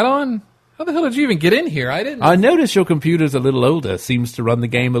me an add-on? How the hell did you even get in here? I didn't. I notice your computer's a little older, seems to run the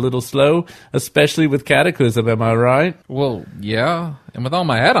game a little slow, especially with Cataclysm, am I right? Well, yeah. And with all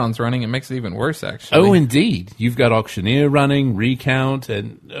my add-ons running, it makes it even worse, actually. Oh, indeed. You've got Auctioneer running, Recount,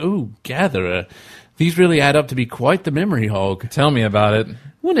 and, Gatherer. These really add up to be quite the memory hog. Tell me about it.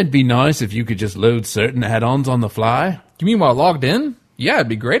 Wouldn't it be nice if you could just load certain add-ons on the fly? You mean while logged in? Yeah, it'd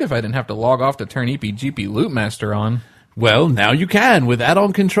be great if I didn't have to log off to turn EPGP Loopmaster on. Well, now you can with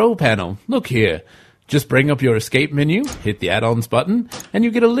Add-on Control Panel. Look here. Just bring up your escape menu, hit the add-ons button, and you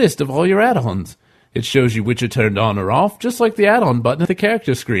get a list of all your add-ons. It shows you which are turned on or off, just like the add-on button at the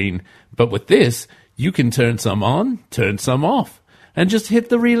character screen. But with this, you can turn some on, turn some off, and just hit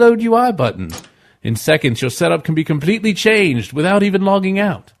the Reload UI button. In seconds, your setup can be completely changed without even logging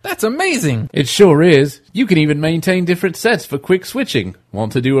out. That's amazing! It sure is. You can even maintain different sets for quick switching.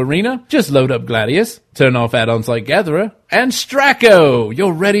 Want to do Arena? Just load up Gladius, turn off add-ons like Gatherer, and Stracco!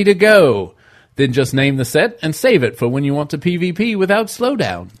 You're ready to go! Then just name the set and save it for when you want to PvP without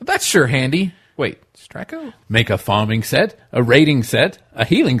slowdown. That's sure handy. Wait, Stracco? Make a farming set, a raiding set, a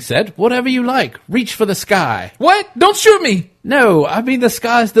healing set, whatever you like. Reach for the sky. What? Don't shoot me! No, I mean the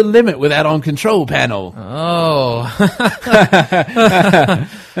sky's the limit with Add-on Control Panel. Oh.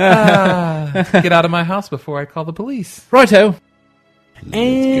 Get out of my house before I call the police. Righto.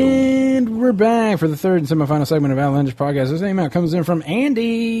 And we're back for the third and semifinal segment of Outlandish Podcast. This email comes in from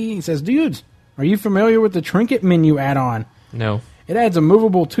Andy. He says, dudes, are you familiar with the Trinket Menu add-on? No. It adds a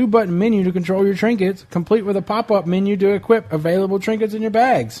movable 2-button menu to control your trinkets, complete with a pop-up menu to equip available trinkets in your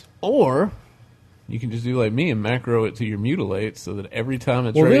bags. Or you can just do like me and macro it to your mutilate so that every time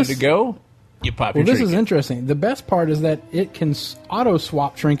it's Well, ready this- to go, you pop your Well, this trinket. is interesting. The best part is that it can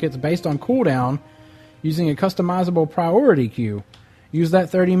auto-swap trinkets based on cooldown using a customizable priority queue. Use that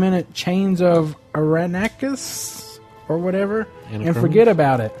 30-minute Chains of Aranakis or whatever and Anachronos? forget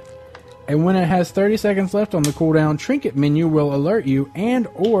about it. And when it has 30 seconds left on the cooldown, trinket menu will alert you and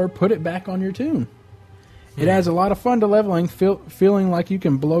or put it back on your tune. It adds a lot of fun to leveling, feeling like you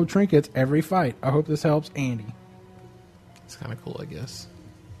can blow trinkets every fight. I hope this helps Andy. It's kind of cool, I guess.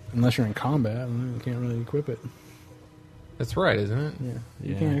 Unless you're in combat, you can't really equip it. That's right, isn't it? Yeah,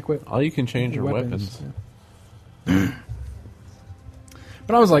 you Yeah. can't equip All you can change are weapons. yeah.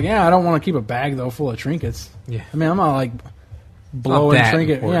 But I was like, I don't want to keep a bag though full of trinkets. Yeah. I mean, I'm not like Not blowing that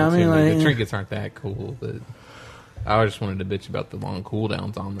trinket. important Yeah, I mean, to me. like, the trinkets aren't that cool, but I just wanted to bitch about the long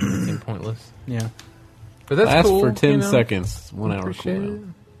cooldowns on them. It seemed pointless. yeah. But that's Lasts cool. for 10 you know? seconds, 1 hour Appreciate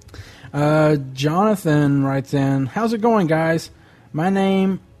cooldown. it. Jonathan writes in, how's it going, guys? My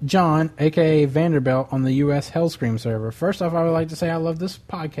name, John, a.k.a. Vanderbilt, on the U.S. Hellscream server. First off, I would like to say I love this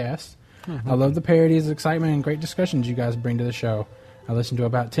podcast. I love the parodies, excitement, and great discussions you guys bring to the show. I listen to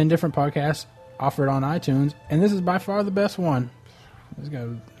about 10 different podcasts offered on iTunes, and this is by far the best one.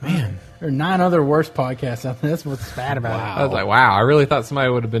 Man, there are 9 other worse podcasts out there. That's what's bad about it. I was like, wow, I really thought somebody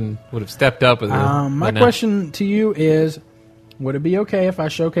would have stepped up. My question to you is, would it be okay if I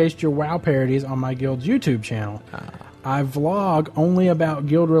showcased your WoW parodies on my guild's YouTube channel? I vlog only about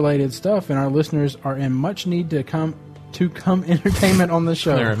guild-related stuff, and our listeners are in much need to come entertainment on the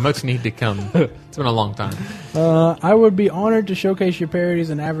show. There much need to come. It's been a long time. I would be honored to showcase your parodies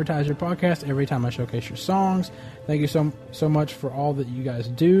and advertise your podcast every time I showcase your songs. Thank you so much for all that you guys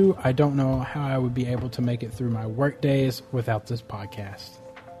do. I don't know how I would be able to make it through my work days without this podcast.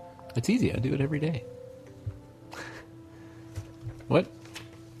 It's easy. I do it every day. What?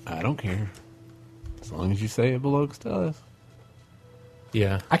 I don't care. As long as you say it belongs to us.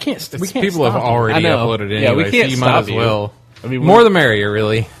 Yeah. I can't. We It's- can't. people have stop you. already I know. uploaded anyway, Yeah, we can't so you might stop as you. well. I mean, More the merrier,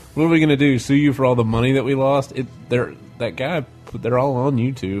 really. What are we going to do? Sue you for all the money that we lost? That guy, they're all on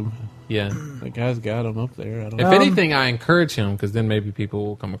YouTube. Yeah. That guy's got them up there. I don't If know. anything, I encourage him because then maybe people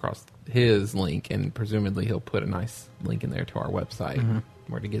will come across his link and presumably he'll put a nice link in there to our website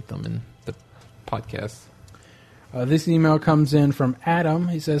where to get them in the podcast. This email comes in from Adam.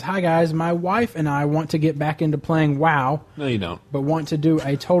 He says, "Hi guys, my wife and I want to get back into playing WoW, No, you don't. but want to do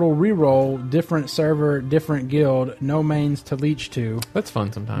a total reroll, different server, different guild, no mains to leech to. That's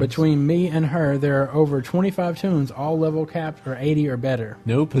fun sometimes. Between me and her, there are over 25 tunes, all level capped or 80 or better.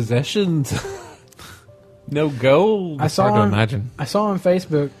 No possessions. No gold. I saw hard to on, imagine. I saw on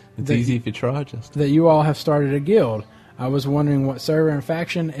Facebook It's that, easy if you try, just. that you all have started a guild. I was wondering what server and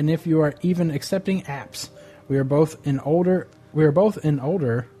faction, and if you are even accepting apps. We are both in older.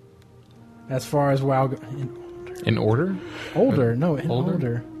 As far as WoW. In order? Older? No, in Older?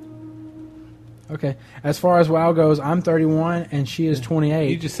 older. Okay. As far as WoW goes, I'm 31 and she is 28.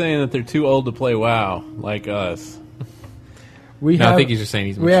 You're just saying that they're too old to play WoW, like us. We No, have, I think he's just saying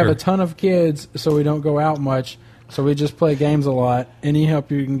he's we have mature. a ton of kids, so we don't go out much. So we just play games a lot. Any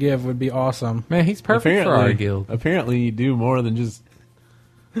help you can give would be awesome. Man, he's perfect for our guild. Apparently, you do more than just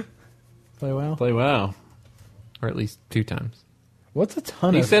Play WoW? play WoW. Or at least 2 times. What's a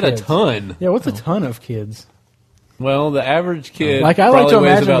ton He of said kids? a ton. Yeah, what's a ton of kids? Well, the average kid Like, I like probably to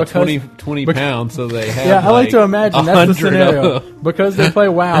weighs imagine about because- 20 pounds, so they have Yeah, I like to imagine that's the 100 scenario. of them. Because they play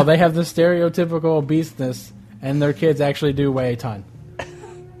WoW, they have the stereotypical beastness, and their kids actually do weigh a ton.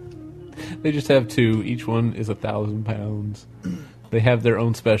 They just have 2. Each one is 1,000 pounds. They have their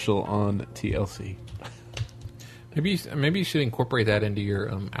own special on TLC. Maybe you should incorporate that into your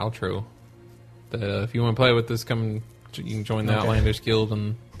outro. That if you want to play with this, you can join the Outlandish Guild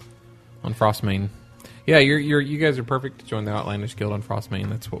on Frostmain. Yeah, you guys are perfect to join the Outlandish Guild on Frostmain.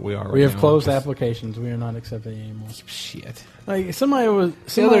 That's what we are. We right have now. closed Just- applications. We are not accepting anymore. Shit. Like somebody was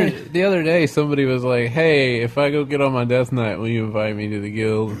The other day, somebody was like, "Hey, if I go get on my death knight, will you invite me to the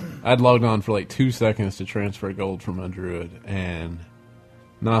guild?" I'd logged on for like 2 seconds to transfer gold from my druid, and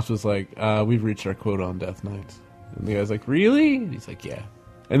Nos was like, "We've reached our quota on death knights." And the guy's like, "Really?" And he's like, "Yeah."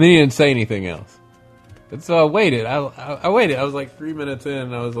 And then he didn't say anything else. And so I waited. I waited. I was like 3 minutes in,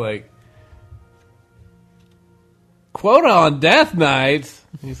 and I was like, "Quota on death knights?"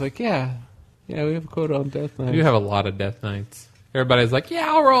 And he's like, "Yeah, we have a quota on death knights." You have a lot of Death Knights. Everybody's like, "Yeah,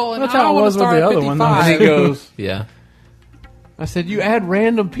 I'll roll." And That's I how it wanna was with start the at other one, though. 55. And he goes, Yeah. I said, "You add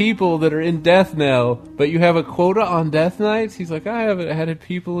random people that are in Death Knell, but you have a quota on Death Knights?" He's like, "I haven't added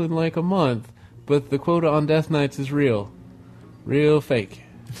people in like a month, but the quota on Death Knights is real." Real fake.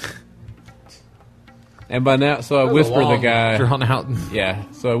 And by now, so I whisper the guy. Drawn out. Yeah,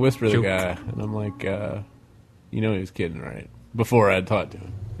 so I whisper the Joke. guy, and I'm like, you know he was kidding, right? Before I had talked to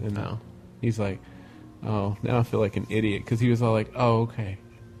him. And No. he's like, oh, now I feel like an idiot. Because he was all like, oh, okay.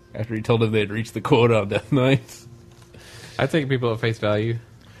 After he told him they'd reached the quota on Death Knights. I take people at face value.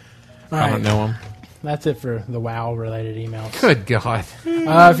 All I right. don't know them. That's it for the WoW-related emails. Good God.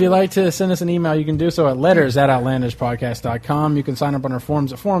 If you'd like to send us an email, you can do so at letters@outlandishpodcast.com. You can sign up on our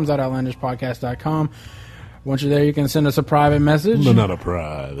forums at forums@outlandishpodcast.com. Once you're there, you can send us a private message. But not a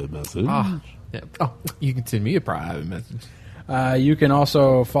private message. Yeah. Oh, you can send me a private message. You can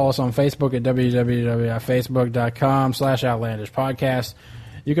also follow us on Facebook at www.facebook.com/outlandishpodcast.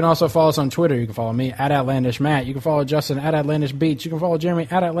 You can also follow us on Twitter. You can follow me at Outlandish Matt. You can follow Justin at Outlandish Beats. You can follow Jeremy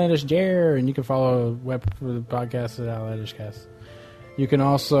at Outlandish Jer. And you can follow Web for the podcast at Outlandish Cast. You can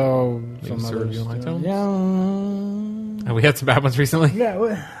also Leave us a review on iTunes? Yeah. Have we had some bad ones recently? Yeah.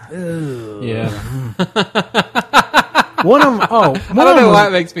 Yeah. One of them. Oh, one don't of them know was, why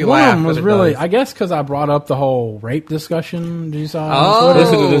it makes me one laugh, of them was but it really. does. I guess because I brought up the whole rape discussion. Did you saw? Oh, on Twitter?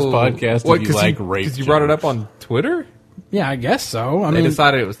 Listen to this podcast if you like rape Because you brought it jokes. up on Twitter? Yeah, I guess so. I They mean,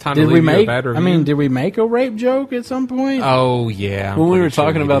 decided it was time to did leave we you make? a bad I review? mean, did we make a rape joke at some point? Oh, yeah. I'm When we were pretty sure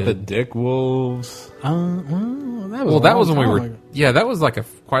talking we about the did. dick wolves. That was when we were... ago. Yeah, that was like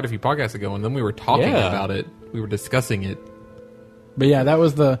quite a few podcasts ago, and then we were talking Yeah. about it. We were discussing it. But yeah, that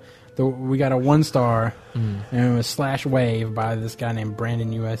was the we got a 1-star, and it was /wave by this guy named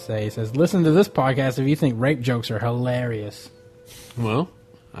Brandon USA. It says, "Listen to this podcast if you think rape jokes are hilarious." Well,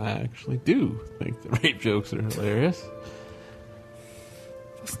 I actually do think the rape jokes are hilarious.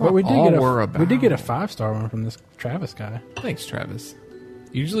 But we did all get we're a about. we did get a 5-star one from this Travis guy. Thanks, Travis.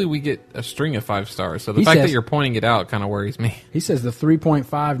 Usually we get a string of 5 stars, so the He fact that says- you're pointing it out kind of worries me. He says the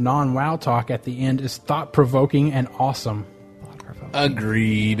 3.5 non-WoW talk at the end is thought-provoking and awesome.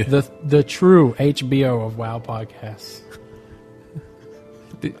 Agreed. The true HBO of WoW podcasts.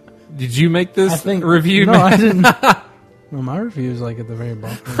 Did you make this I think review? No, Matt? I didn't. Well, my review is like at the very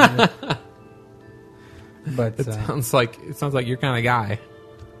bottom. But It sounds like your kind of guy.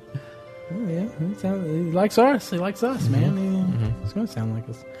 yeah, he likes us. He likes us, man. It's going to sound like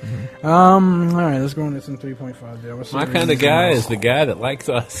us. All right, let's go into some 3.5 there. My kind of guy is the guy that likes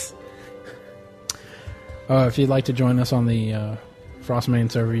us. If you'd like to join us on the Frostmain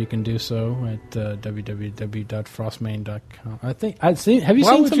server, you can do so at www.frostmain.com. I think I've seen. Have you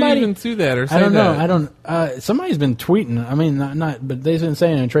Why seen would somebody? you even do that or say I don't know. that? I don't. Somebody's been tweeting. I mean, not. But they've been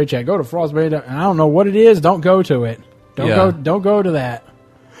saying in trade chat, go to Frostmain. And I don't know what it is. Don't go to it. Don't go to that.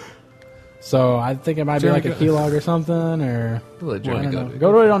 So I think it might be like a keylog or something, or We'll let I Jeremy don't go know. to it.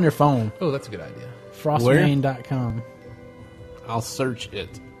 Go to it on your phone. Oh, that's a good idea. Frostmain.com. I'll search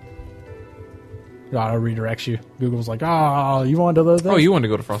it. It auto redirects you. Google's like, oh, you want to do this? Oh, you want to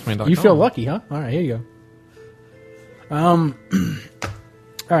go to frostman.com? You feel lucky, huh? All right, here you go.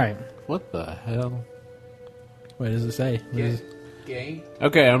 All right. What the hell? What does it say? What is-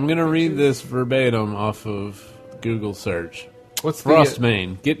 Okay, I'm going to read this verbatim off of Google search. What's the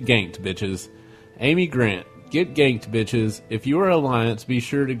Frostmain, get ganked, bitches. Amy Grant, get ganked, bitches. If you are Alliance, be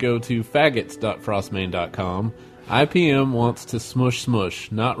sure to go to faggots.frostmain.com. IPM wants to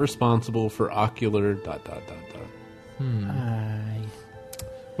smush, not responsible for ocular...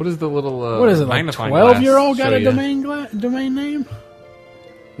 What is the little What is it, like magnifying 12-year-old glass got a show ya? domain name?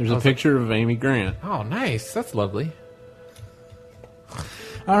 There's a picture of Amy Grant. Oh, nice. That's lovely.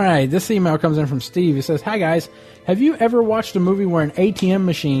 All right, this email comes in from Steve. He says, "Hi guys, have you ever watched a movie where an ATM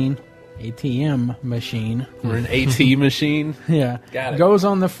machine, Or an AT machine. yeah, Got it. goes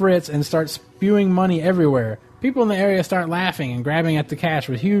on the fritz and starts spewing money everywhere? People in the area start laughing and grabbing at the cash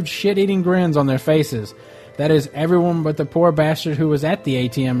with huge shit-eating grins on their faces. That is everyone but the poor bastard who was at the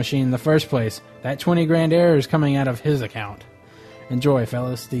ATM machine in the first place. That 20 grand error is coming out of his account. Enjoy,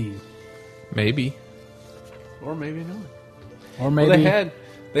 fellas, Steve." Maybe. Or maybe not. Or maybe Well, they had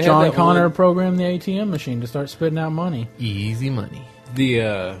John that Connor one- programmed the ATM machine to start spitting out money. Easy money.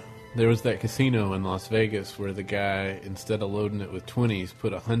 There was that casino in Las Vegas where the guy, instead of loading it with 20s,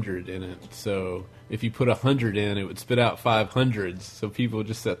 put 100 in it. So if you put 100 in, it would spit out 500s. So people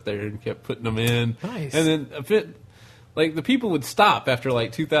just sat there and kept putting them in. Nice. And then the people would stop after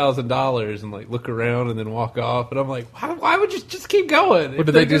like $2,000 and like look around and then walk off. And I'm like, why would you just keep going? Or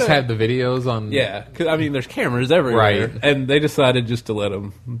did they just have the videos on? Yeah, because I mean, there's cameras everywhere, Right. And they decided just to let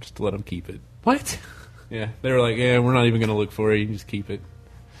them keep it. What? Yeah, they were like, yeah, we're not even going to look for it. You can just keep it.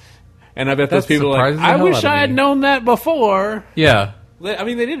 And I bet That those people are like, surprises the I hell wish out of I had me. known that before. Yeah. I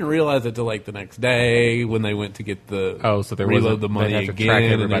mean, they didn't realize it till like the next day when they went to get the So there reload wasn't- the money they'd have to again. track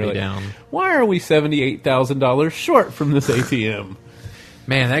and they were everybody like, down. Why are we $78,000 short from this ATM?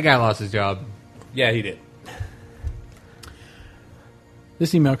 Man, that guy lost his job. Yeah, he did.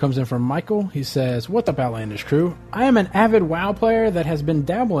 This email comes in from Michael. He says, "What up, Outlandish crew? I am an avid WoW player that has been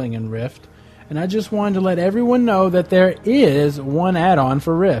dabbling in Rift, and I just wanted to let everyone know that there is one add-on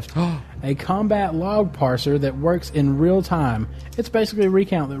for Rift. A combat log parser that works in real time. It's basically a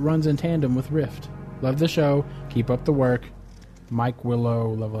recount that runs in tandem with Rift. Love the show. Keep up the work. Mike Willow,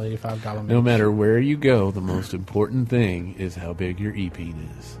 level 85 Gollum. No matter where you go, the most important thing is how big your EP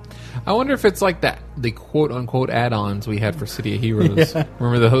is. I wonder if it's like the quote-unquote add-ons we had for City of Heroes. Yeah.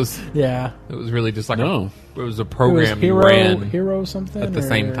 Remember those? Yeah. It was really just like No. it was a It was program you ran Hero something? at the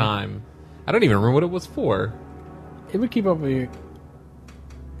same or- time. I don't even remember what it was for. It would keep up with your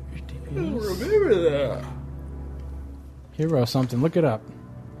Remember that. Hero something. Look it up.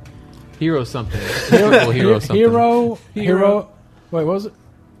 Hero something. Hero something. Hero. Wait, what was it?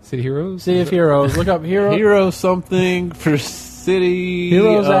 City Heroes? City of Heroes. Look up Hero. Hero something for City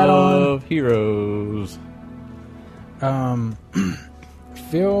Heroes of add-on. Heroes.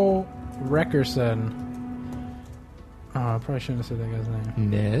 Phil Reckerson. Oh, I probably shouldn't have said that guy's name.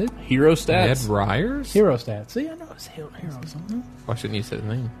 Ned? Hero Ned stats. Ryers? Hero stats. See, I know it's Hero something. Why shouldn't you say the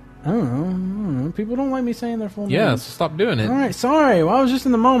name? I don't know. People don't like me saying their full Yeah, names. so stop doing it. All right, sorry. Well, I was just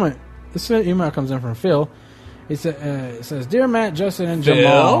in the moment. This email comes in from Phil. It says, "Dear Matt, Justin, and Phil?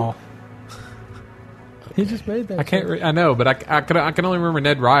 Jamal." He just made that. I can't. I know, but I can only remember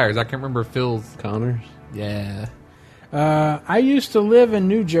Ned Ryers. I can't remember Phil's. Connors. Yeah. I used to live in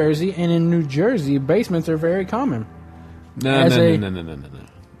New Jersey, and in New Jersey, basements are very common. No. As No.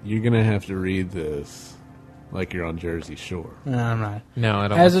 You're gonna have to read this like you're on Jersey Shore. No, I'm not. No, I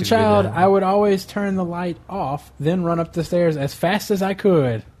don't. As want a you to do child, that. I would always turn the light off, then run up the stairs as fast as I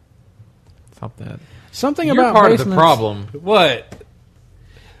could. Stop that. Something You're about part of the basements. problem. What?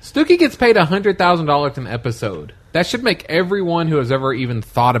 Stookie gets paid $100,000 an episode. That should make everyone who has ever even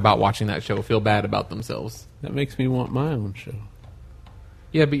thought about watching that show feel bad about themselves. That makes me want my own show.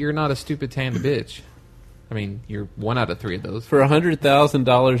 Yeah, but you're not a stupid tanned bitch. I mean, you're one out of three of those. For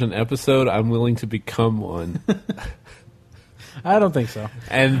 $100,000 an episode, I'm willing to become one. I don't think so.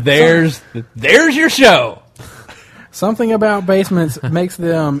 And there's your show. Something about basements makes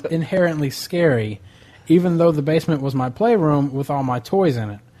them inherently scary, even though the basement was my playroom with all my toys in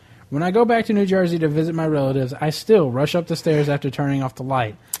it. When I go back to New Jersey to visit my relatives, I still rush up the stairs after turning off the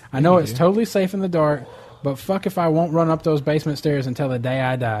light. I know it's totally safe in the dark, but fuck if I won't run up those basement stairs until the day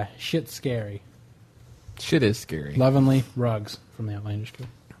I die. Shit's scary. Shit is scary. Lovingly, Rugs from the Outlandish Crew.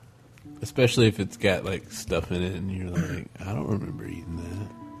 Especially if it's got like stuff in it and you're like, I don't remember eating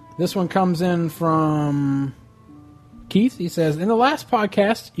that. This one comes in from Keith. He says, "In the last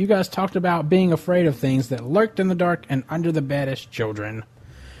podcast, you guys talked about being afraid of things that lurked in the dark and under the bed as children.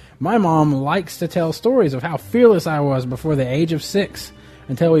 My mom likes to tell stories of how fearless I was before the age of 6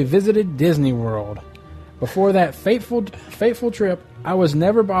 until we visited Disney World. Before that fateful trip, I was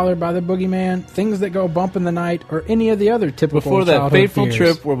never bothered by the boogeyman, things that go bump in the night, or any of the other typical Before that childhood fateful fears.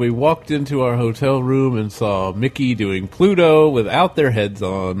 trip where we walked into our hotel room and saw Mickey doing Pluto without their heads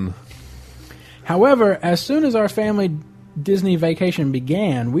on. However, as soon as our family Disney vacation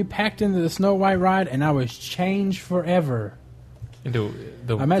began, we packed into the Snow White ride, and I was changed forever." Into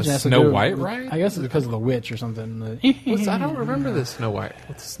the, I imagine the that's to Snow do- White ride? I guess it's because of the witch or something. I don't remember the Snow White.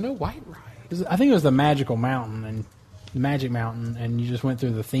 What's the Snow White ride? I think it was the Magical Mountain and the Magic Mountain, and you just went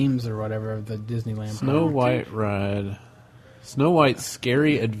through the themes or whatever of the Disneyland. Snow park. White ride. Snow White's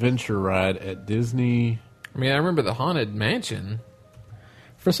Scary Adventure Ride at Disney. I mean, I remember the Haunted Mansion.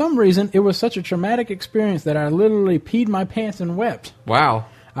 For some reason, it was such a traumatic experience that I literally peed my pants and wept. Wow.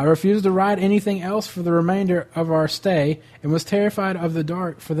 I refused to ride anything else for the remainder of our stay and was terrified of the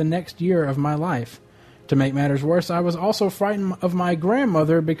dark for the next year of my life. To make matters worse, I was also frightened of my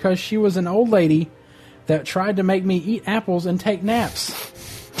grandmother because she was an old lady that tried to make me eat apples and take naps.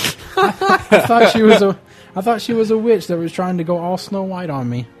 I thought she was a witch that was trying to go all Snow White on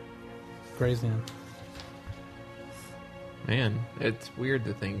me. Crazy. Man, it's weird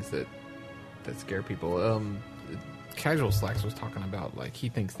the things that scare people. Casual Slacks was talking about, like, he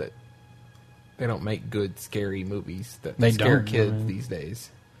thinks that they don't make good scary movies that They scare don't, kids man. these days.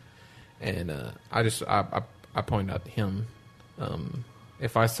 And I pointed out to him,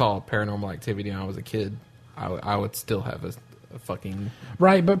 if I saw Paranormal Activity when I was a kid, I would still have a fucking...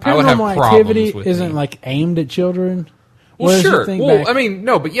 Right, but I would have Paranormal problems Activity with isn't me. like aimed at children. Well, Whereas you sure. think Well, back- I mean,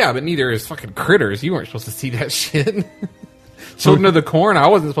 no, but neither is fucking Critters. You weren't supposed to see that shit. Children of the Corn, I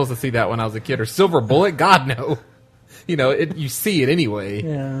wasn't supposed to see that when I was a kid. Or Silver Bullet, God, no. you see it anyway.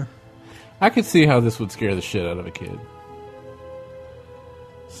 Yeah. I could see how this would scare the shit out of a kid.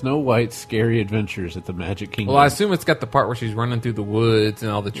 Snow White's Scary Adventures at the Magic Kingdom. Well, I assume it's got the part where she's running through the woods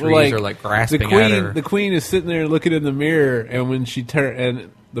and all the trees Well, are like grasping at her. The queen is sitting there looking in the mirror, and when she and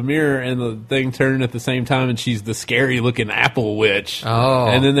the mirror and the thing turn at the same time, and she's the scary looking apple witch. Oh.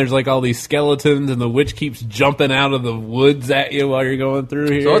 And then there's like all these skeletons, and the witch keeps jumping out of the woods at you while you're going through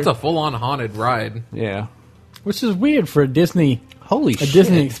here. So it's a full-on haunted ride. yeah. Which is weird for a Disney Holy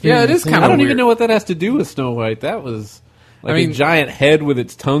Disney experience. Yeah, it is kinda I don't weird. even know what that has to do with Snow White. That was like I mean- a giant head with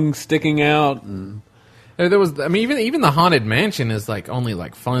its tongue sticking out. And There was, even the haunted mansion is like only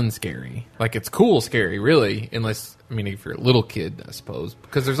like fun scary. Like it's cool scary, really. Unless, if you're a little kid, I suppose,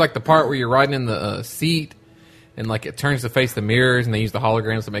 because there's like the part where you're riding in the seat, and like it turns to face the mirrors, and they use the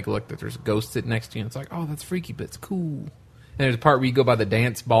holograms to make it look that there's a ghost sitting next to you. And it's like, oh, that's freaky, but it's cool. And there's a part where you go by the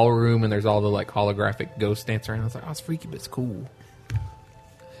dance ballroom, and there's all the like holographic ghosts dancing around. It's like, oh, it's freaky, but it's cool.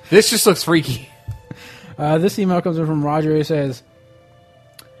 This just looks freaky. This email comes in from Roger. He says,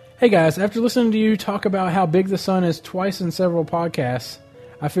 "Hey guys, after listening to you talk about how big the sun is twice in several podcasts,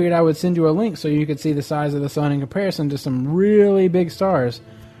 I figured I would send you a link so you could see the size of the sun in comparison to some really big stars.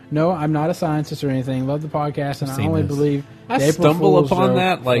 No, I'm not a scientist or anything. Love the podcast, and I seen only this. believe I the April stumble Fool's upon joke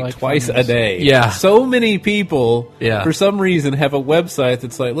that for, like twice a funniness. day. Yeah. So many people, Yeah. for some reason, have a website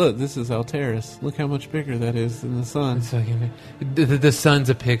that's like, look, this is Altaris. Look how much bigger that is than the sun. The sun's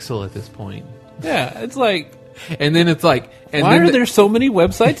a pixel at this point. Yeah, it's like, And then it's like, and why then are there so many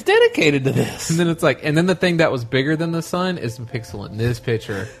websites dedicated to this? And then it's like, and then the thing that was bigger than the sun is a pixel in this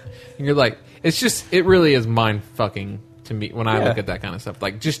picture. And you're like, it really is mind fucking to me when I Yeah. look at that kind of stuff.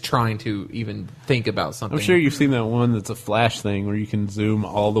 Like just trying to even think about something. I'm sure you've seen that one that's a flash thing where you can zoom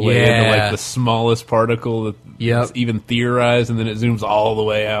all the way into Yeah. like the smallest particle that's Yep. even theorized, and then it zooms all the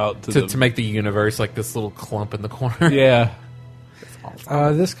way out to, to make the universe like this little clump in the corner. yeah.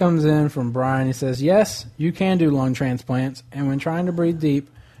 This comes in from Brian. He says, yes, you can do lung transplants, and when trying to breathe deep,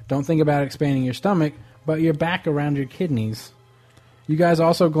 don't think about expanding your stomach, but your back around your kidneys. You guys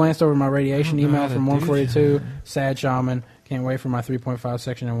also glanced over my radiation email from 142. Sad Shaman. Can't wait for my 3.5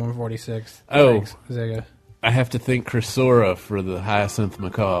 section in 146. Oh. Thanks, Zega. I have to thank Chrysora for the hyacinth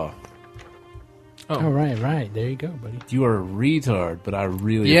macaw. Oh, right. There you go, buddy. You are a retard, but I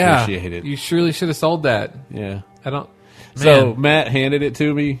really Yeah, appreciate it. you surely should have sold that. Yeah. I don't. So Man. Matt handed it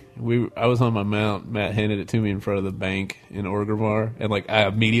to me. I was on my mount. Matt handed it to me in front of the bank in Orgrimmar, and like I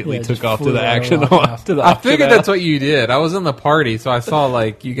immediately Yeah, took just off to flew the right action off. off to the I auction figured house. that's what you did. I was in the party, so I saw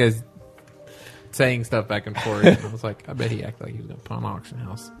like you guys saying stuff back and forth. And I was like, I bet he acted like he was going to put an auction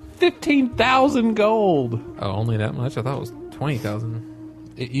house. 15,000 gold. Oh, only that much? I thought it was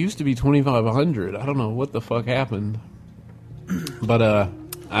 20,000. It used to be 2,500. I don't know what the fuck happened, but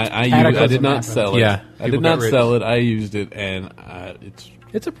I Cataclysm did not happened. sell it. Yeah, I people did not got rich. sell it. I used it, and it's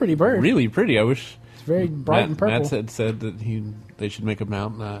It's a pretty bird. really pretty. I wish It's very bright and purple. Matt said that they should make a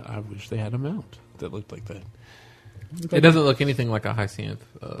mount. And I wish they had a mount that looked like that. It doesn't look anything like a hyacinth.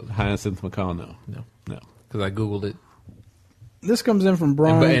 Hyacinth macaw, no, No, no. because I googled it, This comes in from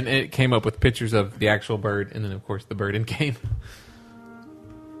Brian. and it came up with pictures of the actual bird, and then of course the bird in game.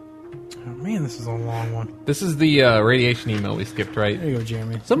 Oh, man, this is a long one. This is the radiation email we skipped, right? There you go,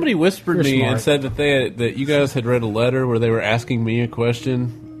 Jeremy. Somebody whispered You're me smart. and said that you guys had read a letter where they were asking me a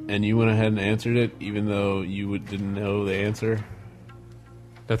question, and you went ahead and answered it, even though you didn't know the answer.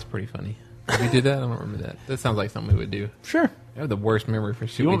 That's pretty funny. Did we do that? I don't remember that. That sounds like something we would do. Sure. I have the worst memory for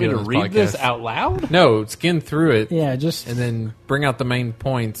shit You we want me do to on read this this podcast. out loud? No, skin through it, Yeah, just and then bring out the main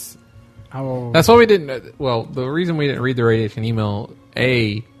points. I will. That's why we didn't. Well, the reason we didn't read the radiation email,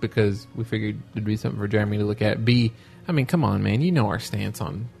 A, because we figured it'd be something for Jeremy to look at. B, I mean, come on, man. You know our stance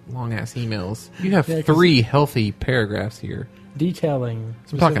on long ass emails. You have Yeah, 'cause- 3 healthy paragraphs here. detailing.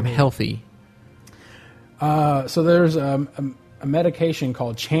 I'm talking specifically. healthy. So there's a medication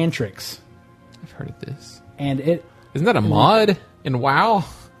called Chantrix, I've heard of this. and it Isn't that a mod in WoW?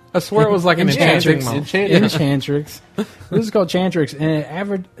 I swear it was like an enchanting Enchantrix. mod. Enchantrix. This is called Chantrix,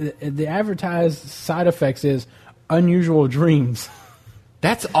 and the advertised side effects is unusual dreams,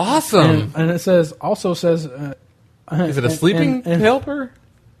 That's awesome. and it says Is it a sleeping and- helper?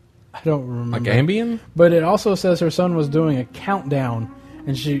 I don't remember. Like Ambien? But it also says her son was doing a countdown,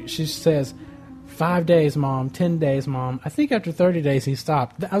 and she says, 5 days, Mom, 10 days, Mom. I think after 30 days he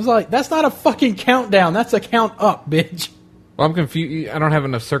stopped. I was like, that's not a fucking countdown. That's a count up, bitch. Well, I'm confused. I don't have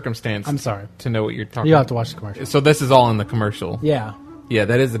enough circumstance I'm sorry. to know what you're talking You'll about. have to watch the commercial. So this is all in the commercial. Yeah. Yeah,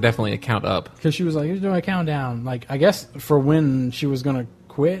 that is definitely a count up. Because she was like, he was doing a countdown. Like, I guess for when she was going to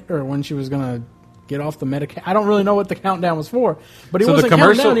quit or when she was going to get off the medication. I don't really know what the countdown was for. But he So the wasn't counting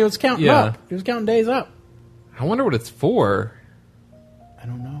commercial- down. He was counting yeah. up. He was counting days up. I wonder what it's for. I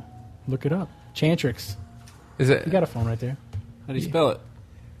don't know. Look it up. Chantrix. Is it? You got a phone right there. How do you spell it?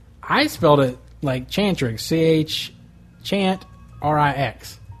 I spelled it like Chantrix. Chant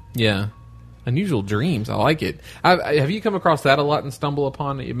Rix. Yeah. Unusual Dreams. I like it. Have you come across that a lot and stumble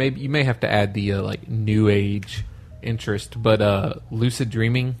upon it? You may have to add the like new age interest, but lucid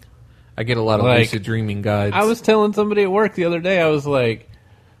dreaming. I get a lot of Like, lucid dreaming guides. I was telling somebody at work the other day, I was like,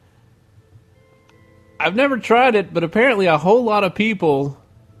 I've never tried it, but apparently a whole lot of people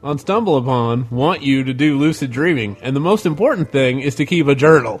on StumbleUpon want you to do lucid dreaming. And the most important thing is to keep a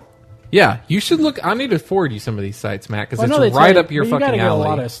journal. Yeah, you should look. I need to forward you some of these sites, Matt, because Well, I know it's they right tell up your you fucking gotta get alley. a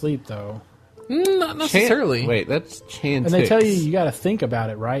lot of sleep though, Not necessarily. Wait, that's Chantix. and they tell you got to think about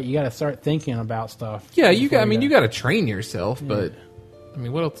it, right? You got to start thinking about stuff. Yeah, you got. I before mean, you got to train yourself, but I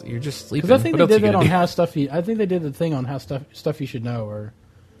mean, what else? You're just sleeping. Because I think What they else did you that gonna on do? how stuff. I think they did the thing on how stuff you should know, or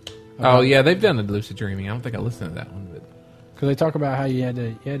Oh yeah, they've done the lucid dreaming. I don't think I listened to that one, but because they talk about how you had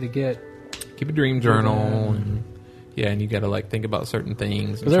to get. keep a dream journal, and and you got to like think about certain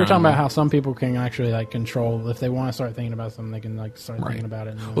things. Because they were talking about how some people can actually like control if they want to start thinking about something, they can like start Right. thinking about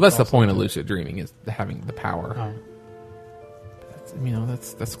it. And Well, that's the fall point of asleep. lucid dreaming is having the power. Oh.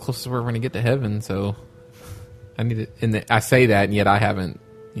 That's the closest we're going to get to heaven. So I need it. And I say that, and yet I haven't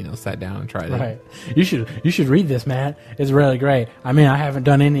sat down and tried it. Right. You should read this, Matt. It's really great. I mean, I haven't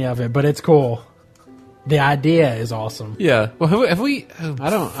done any of it, but it's cool. The idea is awesome. Yeah. Well, have we? I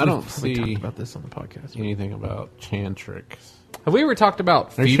don't have we see talked about this on the podcast. anything about Chantrix. Have we ever talked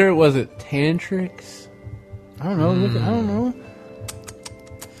about? Are you sure it wasn't Tantrix? I don't know. I don't know.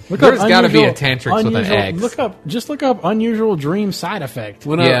 Look There's up gotta be a unusual- tantrics with an unusual- X. Just look up unusual dream side effect.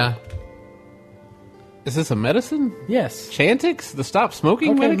 Yeah. Is this a medicine? Yes. Chantix? The stop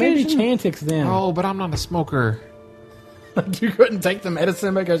smoking Okay, maybe medication? Chantix then. Oh, but I'm not a smoker. You couldn't take the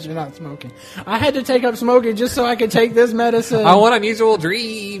medicine because you're not smoking. I had to take up smoking just so I could take this medicine. I want unusual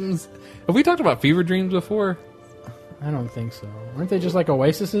dreams. Have we talked about fever dreams before? I don't think so. Aren't they just like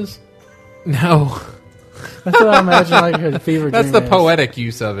oases? No. That's what I imagine like a fever dream That's the is. poetic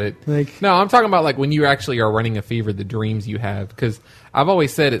use of it. Like- No, I'm talking about like when you actually are running a fever, the dreams you have. Because I've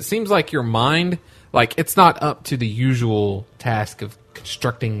always said it seems like your mind, like it's not up to the usual task of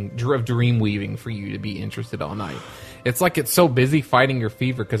constructing dream weaving for you to be interested all night. It's like it's so busy fighting your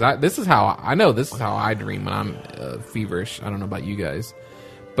fever. Because this is how I dream when I'm feverish. I don't know about you guys,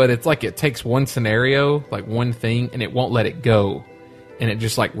 but it's like it takes one scenario, like one thing, and it won't let it go, and it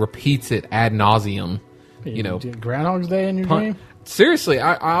just like repeats it ad nauseum. You know, Groundhog's Day in your dream? Seriously,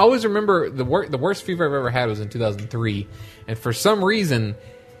 I always remember the worst fever I've ever had was in 2003, and for some reason,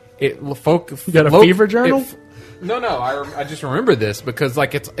 you got a fever journal? No, I just remember this because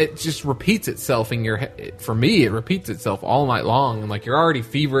like it just repeats itself in your head. For me, it repeats itself all night long, and like you're already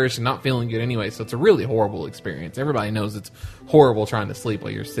feverish and not feeling good anyway, so it's a really horrible experience. Everybody knows it's horrible trying to sleep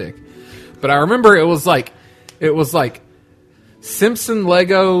while you're sick, but I remember it was like Simpson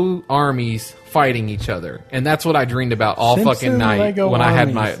Lego armies fighting each other, and that's what I dreamed about all Simpson fucking night Lego when I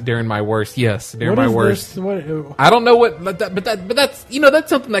had armies. during my worst. Yes, during What my is worst. this? What, I don't know what, but that's that's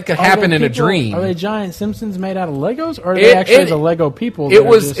something that could happen in a dream. Are they giant Simpsons made out of Legos, or are they actually the Lego people? that It are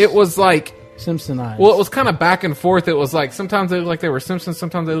was just it was like Simpsonized. well, it was kind of back and forth. It was like sometimes they looked like they were Simpsons,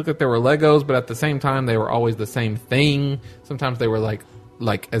 sometimes they looked like they were Legos, but at the same time they were always the same thing. Sometimes they were like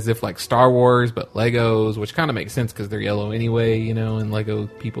as if like Star Wars, but Legos, which kind of makes sense because they're yellow anyway, and Lego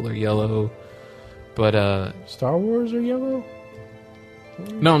people are yellow. But Star Wars are yellow.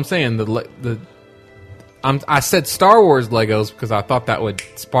 no, I'm saying I said Star Wars Legos because I thought that would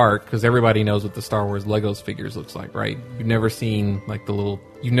spark because everybody knows what the Star Wars Legos figures looks like, right? You've never seen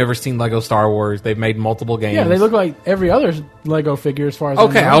you've never seen Lego Star Wars. They've made multiple games. Yeah, they look like every other Lego figure as far as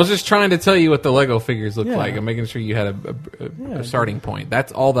Okay, I know. I was just trying to tell you what the Lego figures look Yeah. like. I'm making sure you had a starting point.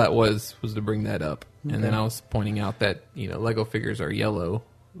 That's all that was to bring that up. And then I was pointing out that Lego figures are yellow,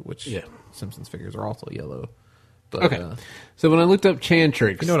 which Simpsons figures are also yellow. But, Okay. So when I looked up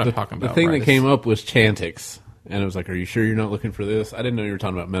Chantrix, You know what I'm talking the about, thing right? that came up was Chantix. And it was like, are you sure you're not looking for this? I didn't know you were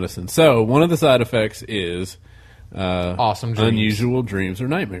talking about medicine. So one of the side effects is awesome dreams. unusual dreams or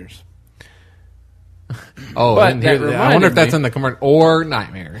nightmares. Oh, But and that I wonder reminded if that's me- in the commercial or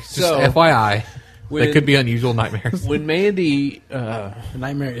nightmares. Just So, FYI, they when- could be unusual nightmares. When Mandy, A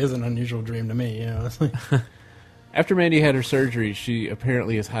nightmare is an unusual dream to me. It's like, after Mandy had her surgery, she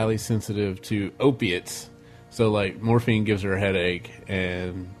apparently is highly sensitive to opiates. So like morphine gives her a headache,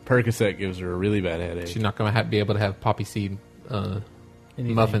 and Percocet gives her a really bad headache. She's not going to be able to have poppy seed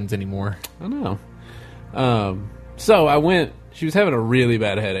muffins anymore. I know. So I went. She was having a really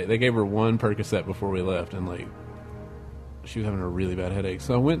bad headache. They gave her one Percocet before we left, and like she was having a really bad headache.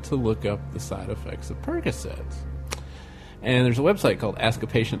 So I went to look up the side effects of Percocets. And there's a website called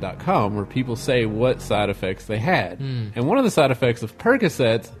askapatient.com where people say what side effects they had. And one of the side effects of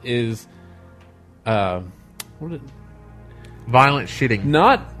Percocets is Violent shitting.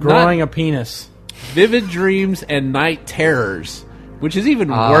 not Growing a penis. vivid dreams and night terrors, which is even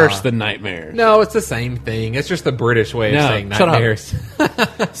worse than nightmares. No, it's the same thing. It's just the British way of No, saying shut up. nightmares.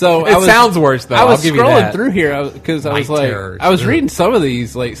 So It sounds worse, though. I was I'll give you scrolling that. through here because I was Night like, terrors. I was Ugh. reading some of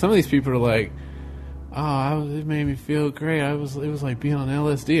these. Like some of these people are like, it made me feel great. It was like being on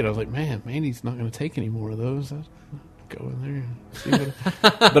LSD, and I was like, man, Mandy's not going to take any more of those. I'll go in there and see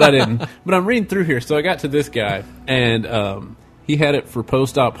what. But I didn't. But I'm reading through here, so I got to this guy, and he had it for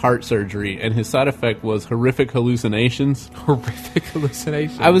post-op heart surgery, and his side effect was horrific hallucinations. Horrific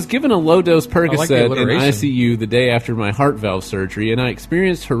hallucination. I was given a low-dose like the Percocet in alliteration. ICU the day after my heart valve surgery, and I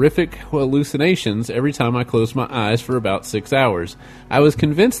experienced horrific hallucinations every time I closed my eyes for about 6 hours. I was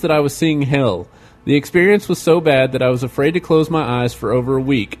convinced that I was seeing hell. The experience was so bad that I was afraid to close my eyes for over a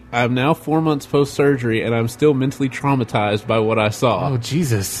week. I am now 4 months post-surgery, and I'm still mentally traumatized by what I saw. Oh,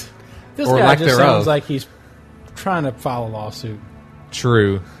 Jesus. This Or guy lack just thereof. sounds like he's trying to file a lawsuit.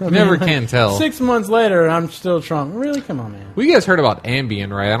 True. You never can tell. 6 months later, and I'm still trying. Really? Come on, man. Well, you guys heard about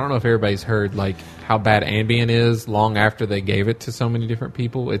Ambien, right? I don't know if everybody's heard like how bad Ambien is long after they gave it to so many different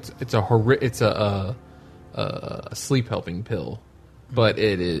people. It's a sleep helping pill, but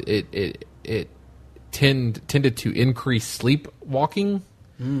it tended to increase sleepwalking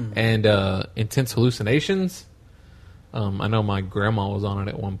and intense hallucinations. I know my grandma was on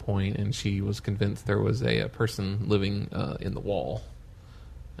it at one point, and she was convinced there was a person living in the wall,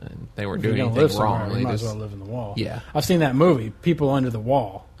 and they weren't If you're doing gonna live anything wrong. somewhere, They you might as just well live in the wall. Yeah. I've seen that movie, People Under the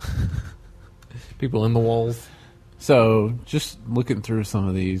Wall. people in the walls. So, just looking through some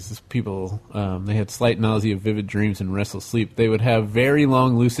of these people, they had slight nausea, vivid dreams, and restless sleep. They would have very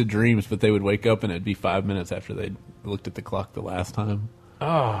long lucid dreams, but they would wake up and it'd be 5 minutes after they looked at the clock the last time.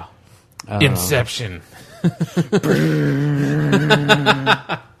 Oh, Inception.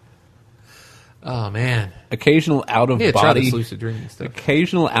 Oh man, Occasional yeah, try out-of-body this lucid dreaming stuff.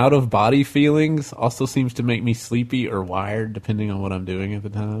 Occasional out-of-body feelings also seems to make me sleepy or wired, depending on what I'm doing at the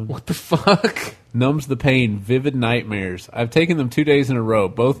time. What the fuck? Numbs the pain, vivid nightmares. I've taken them 2 days in a row.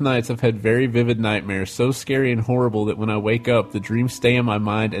 Both nights I've had very vivid nightmares, so scary and horrible that when I wake up, the dreams stay in my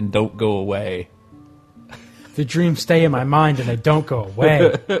mind and don't go away. The dreams stay in my mind and they don't go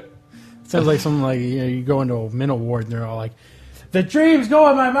away. Sounds like something like you go into a mental ward and they're all like, the dreams go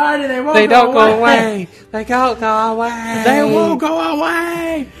in my mind and they won't They go don't go away. They don't go away. They won't go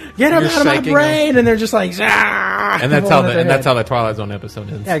away. Get them You're out of my shaking brain. And they're just like, "Zah!" And that's how the Twilight Zone episode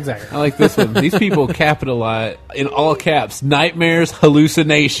ends. Yeah, exactly. I like this one. These people capitalize in all caps: nightmares,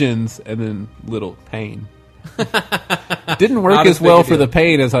 hallucinations, and then little pain. Didn't work Not as as big well a for deal. the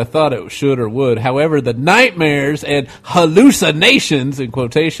pain as I thought it should or would. However, the nightmares and hallucinations, in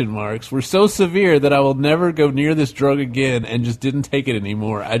quotation marks, were so severe that I will never go near this drug again and just didn't take it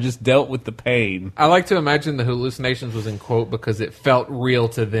anymore. I just dealt with the pain. I like to imagine the hallucinations was in quote because it felt real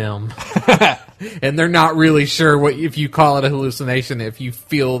to them, and they're not really sure what if you call it a hallucination if you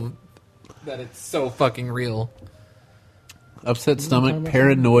feel that it's so fucking real. Upset stomach,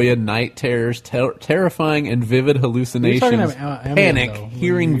 paranoia, night terrors, terrifying and vivid You're hallucinations, talking about Ambien, panic, though.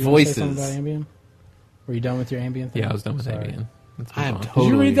 hearing Were you gonna say something voices. about Ambien? Were you done with your Ambien thing? Yeah, I was done with Sorry. Ambien. Let's I move am on. totally.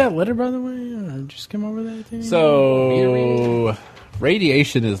 Did you read that letter, by the way? Or just come over that thing? So,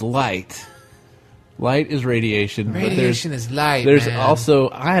 radiation is light. Light is radiation. Radiation is light. There's man. also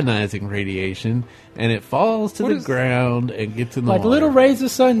ionizing radiation, and it falls to What the is- ground and gets in the like water. little rays of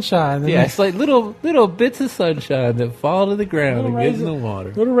sunshine. Yeah, it's like little bits of sunshine that fall to the ground Little and get rays in the of-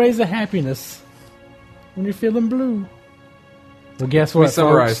 water. Little rays of happiness when you're feeling blue. Well, guess Let me what,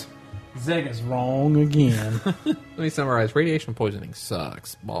 summarize. folks? Zega's wrong again. Let me summarize. Radiation poisoning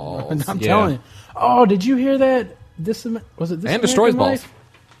sucks balls. And I'm Yeah. telling you. Oh, did you hear that? Was it this? And destroys American balls. Life?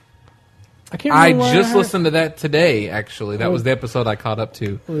 I can't I remember. where just heard- listened to that today. Actually, that was the episode I caught up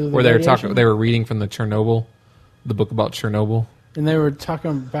to, Was it the where they were talking. radiation? They were reading from the Chernobyl, the book about Chernobyl. And they were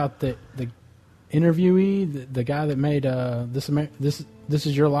talking about the interviewee, the guy that made this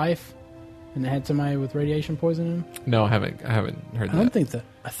is your life, and they had somebody with radiation poisoning. No, I haven't heard I don't that. think that.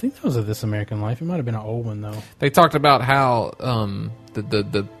 I think that was a This American Life. It might have been an old one though. They talked about how I don't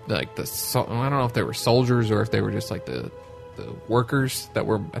know if they were soldiers or if they were just like the workers that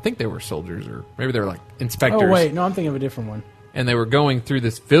were. I think they were soldiers or maybe they were like inspectors. Oh wait, no, I'm thinking of a different one. And they were going through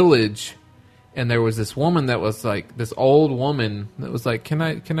this village, and there was this woman that was like this old woman that was like, "Can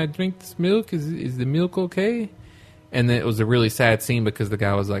I drink this milk? Is the milk okay?" And then it was a really sad scene because the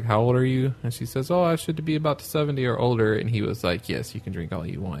guy was like, "How old are you?" And she says, "Oh, I should be about 70 or older." And he was like, "Yes, you can drink all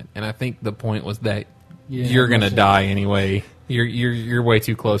you want." And I think the point was that you're gonna die anyway. You're way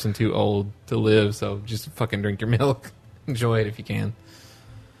too close and too old to live. So just fucking drink your milk. Enjoy it if you can.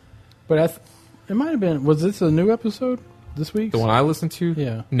 But it might have been. Was this a new episode this week? The one I listened to?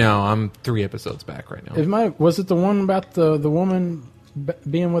 Yeah. No, I'm 3 episodes back right now. Was it the one about the woman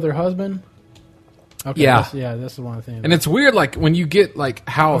being with her husband? Okay, Yeah. That's the one I think. And it's weird, like, when you get, like,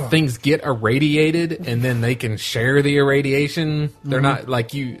 how things get irradiated and then they can share the irradiation. They're not,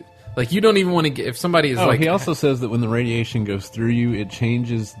 like, you don't even want to get, if somebody is like... he also says that when the radiation goes through you, it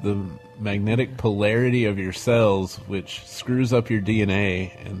changes the magnetic polarity of your cells, which screws up your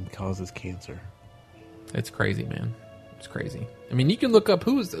DNA and causes cancer. It's crazy, man. It's crazy. I mean, you can look up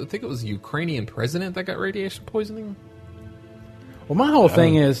I think it was a Ukrainian president that got radiation poisoning. Well, my whole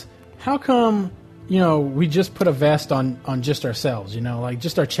thing is, how come, we just put a vest on just ourselves, like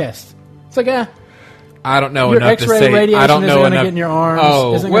just our chest? It's like, I don't know your enough to X-ray say. radiation I don't know isn't going to enough. get in your arms.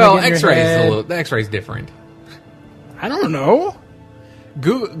 Oh, isn't well, gonna get in X-ray your is head. the X-ray is different. I don't know.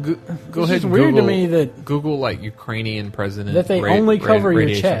 Go It's ahead. just And weird Google, to me that like Ukrainian president they only cover your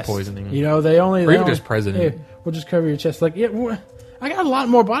radiation chest. poisoning. They Or only even just president. Hey, we'll just cover your chest. Like, I got a lot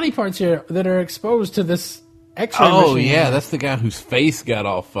more body parts here that are exposed to this X-ray Oh, machine. yeah, that's the guy whose face got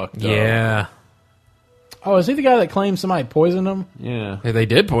all fucked up. Yeah. Oh, is he the guy that claims somebody poisoned him? Yeah. Hey, they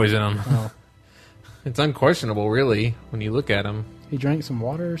did poison him. Oh. It's unquestionable, really, when you look at him. He drank some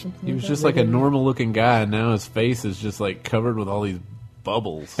water or something? He was that? just like a normal-looking guy, and now his face is just, like, covered with all these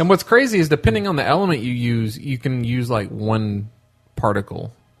bubbles. And what's crazy is depending on the element you use, you can use like one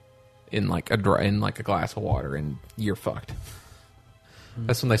particle in like a glass of water, and you're fucked.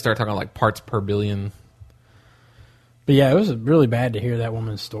 That's when they start talking like parts per billion. But yeah, it was really bad to hear that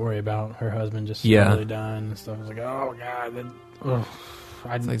woman's story about her husband just slowly dying and stuff. I was like, oh god,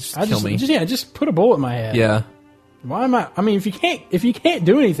 kill me. Just put a bullet in my head. Yeah, Why am I mean, if you can't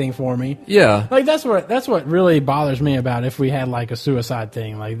do anything for me, yeah. like that's what really bothers me about if we had like a suicide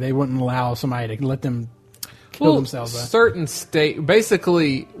thing, like they wouldn't allow somebody to let them kill themselves. Certain state,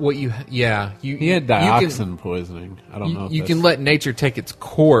 basically, He had dioxin poisoning. I don't know. If You can let nature take its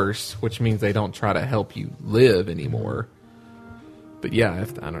course, which means they don't try to help you live anymore. But yeah,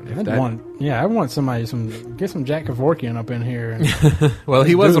 I want somebody get some Jack Kevorkian up in here. And well,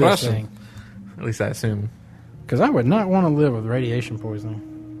 he was do this Russian. thing. At least I assume. Because I would not want to live with radiation poisoning.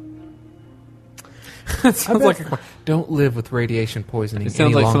 It sounds like don't live with radiation poisoning. It sounds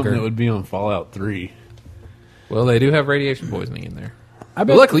any like longer. something that would be on Fallout 3. Well, they do have radiation poisoning in there. I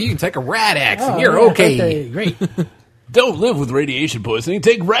bet, But luckily, you can take a Rad-X and you're okay. Great. Don't live with radiation poisoning.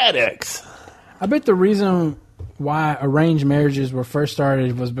 Take Rad-X. I bet the reason why arranged marriages were first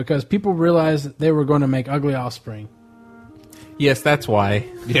started was because people realized that they were going to make ugly offspring. Yes, that's why.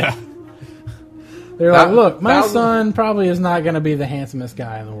 Yeah. They're like, look, my 1,000 son probably is not going to be the handsomest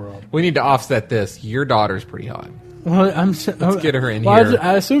guy in the world. We need to offset this. Your daughter's pretty hot. Well, Let's get her in here. here.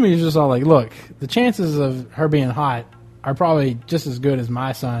 I assume he's just all like, look, the chances of her being hot are probably just as good as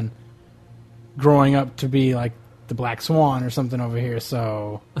my son growing up to be like the Black Swan or something over here.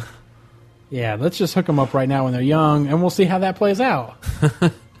 So, yeah, let's just hook them up right now when they're young, and we'll see how that plays out.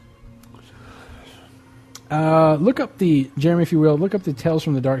 Look up Jeremy, if you will, look up the Tales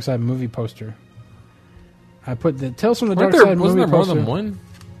from the Dark Side movie poster. I put the Tales from the Dark Side movie Wasn't there more poster. than one?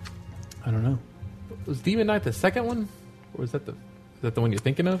 I don't know. Was Demon Knight the second one? Or was that the one you're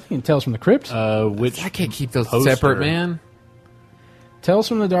thinking of? Tales from the Crypt. Which I can't keep those poster? separate, man. Tales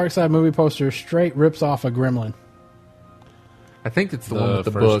from the Dark Side movie poster straight rips off a Gremlin. I think it's the one with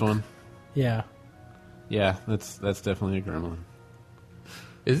the first book. one. Yeah. Yeah, that's definitely a gremlin.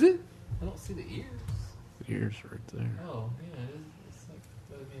 Is it? I don't see the ears. Ears right there. Oh, yeah. It's like,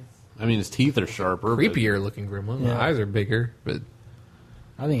 I mean, his teeth are sharper. but- creepier looking gremlin. Yeah. The eyes are bigger, but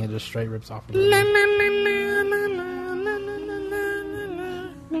I think it just straight rips off a Gremlin.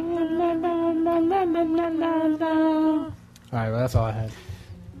 All right, well, that's all I had.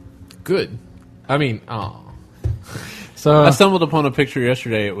 good. I mean, oh, So, I stumbled upon a picture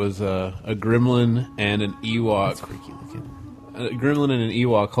yesterday. It was a gremlin and an Ewok. freaky looking. A gremlin and an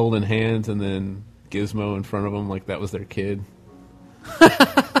Ewok holding hands, and then Gizmo in front of them, like that was their kid.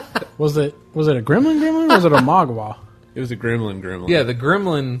 was it a Gremlin or was it a Mogwai? It was a gremlin. Yeah, the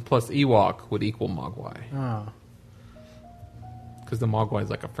gremlin plus Ewok would equal Mogwai. Oh. Because the Mogwai is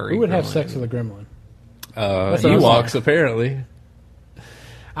like a furry. Who would have gremlin. sex with a Gremlin? Ewoks what I was apparently.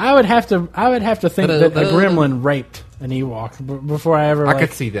 I would have to think that a gremlin raped an Ewok before I ever. I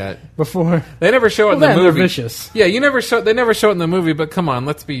could see that. Before They never show it in Well, the then they're movie. vicious. Yeah, they never show it in the movie. But come on,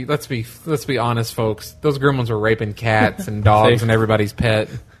 let's be honest, folks. Those gremlins were raping cats and dogs and everybody's pet.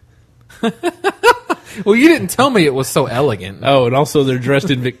 Well, you didn't tell me it was so elegant. Oh, and also they're dressed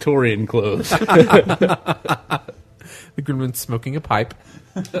in Victorian clothes. The gremlin's smoking a pipe.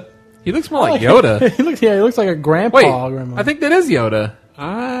 He looks more like Yoda. he looks like a grandpa Wait, gremlin. I think that is Yoda.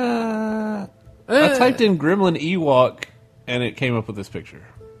 I typed in Gremlin Ewok, and it came up with this picture.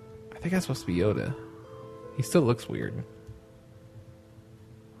 I think that's supposed to be Yoda. He still looks weird.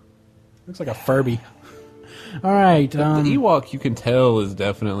 looks like a Furby. All right, The Ewok, you can tell, is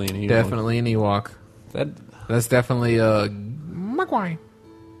definitely an Ewok. Definitely an Ewok. That's definitely a Mogwai.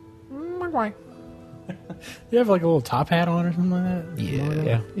 you have like a little top hat on or something like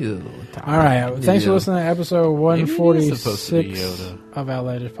that. Yeah. All right. Thanks for listening to episode Maybe it is 146 supposed to be Yoda. of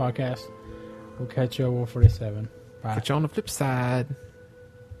Outlandish Podcast. We'll catch you at 147. Bye. Put you on the flip side.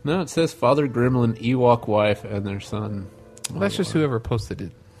 No, it says Father Gremlin, Ewok wife, and their son. Well, that's just whoever posted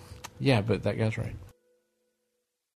it. Yeah, but that guy's right.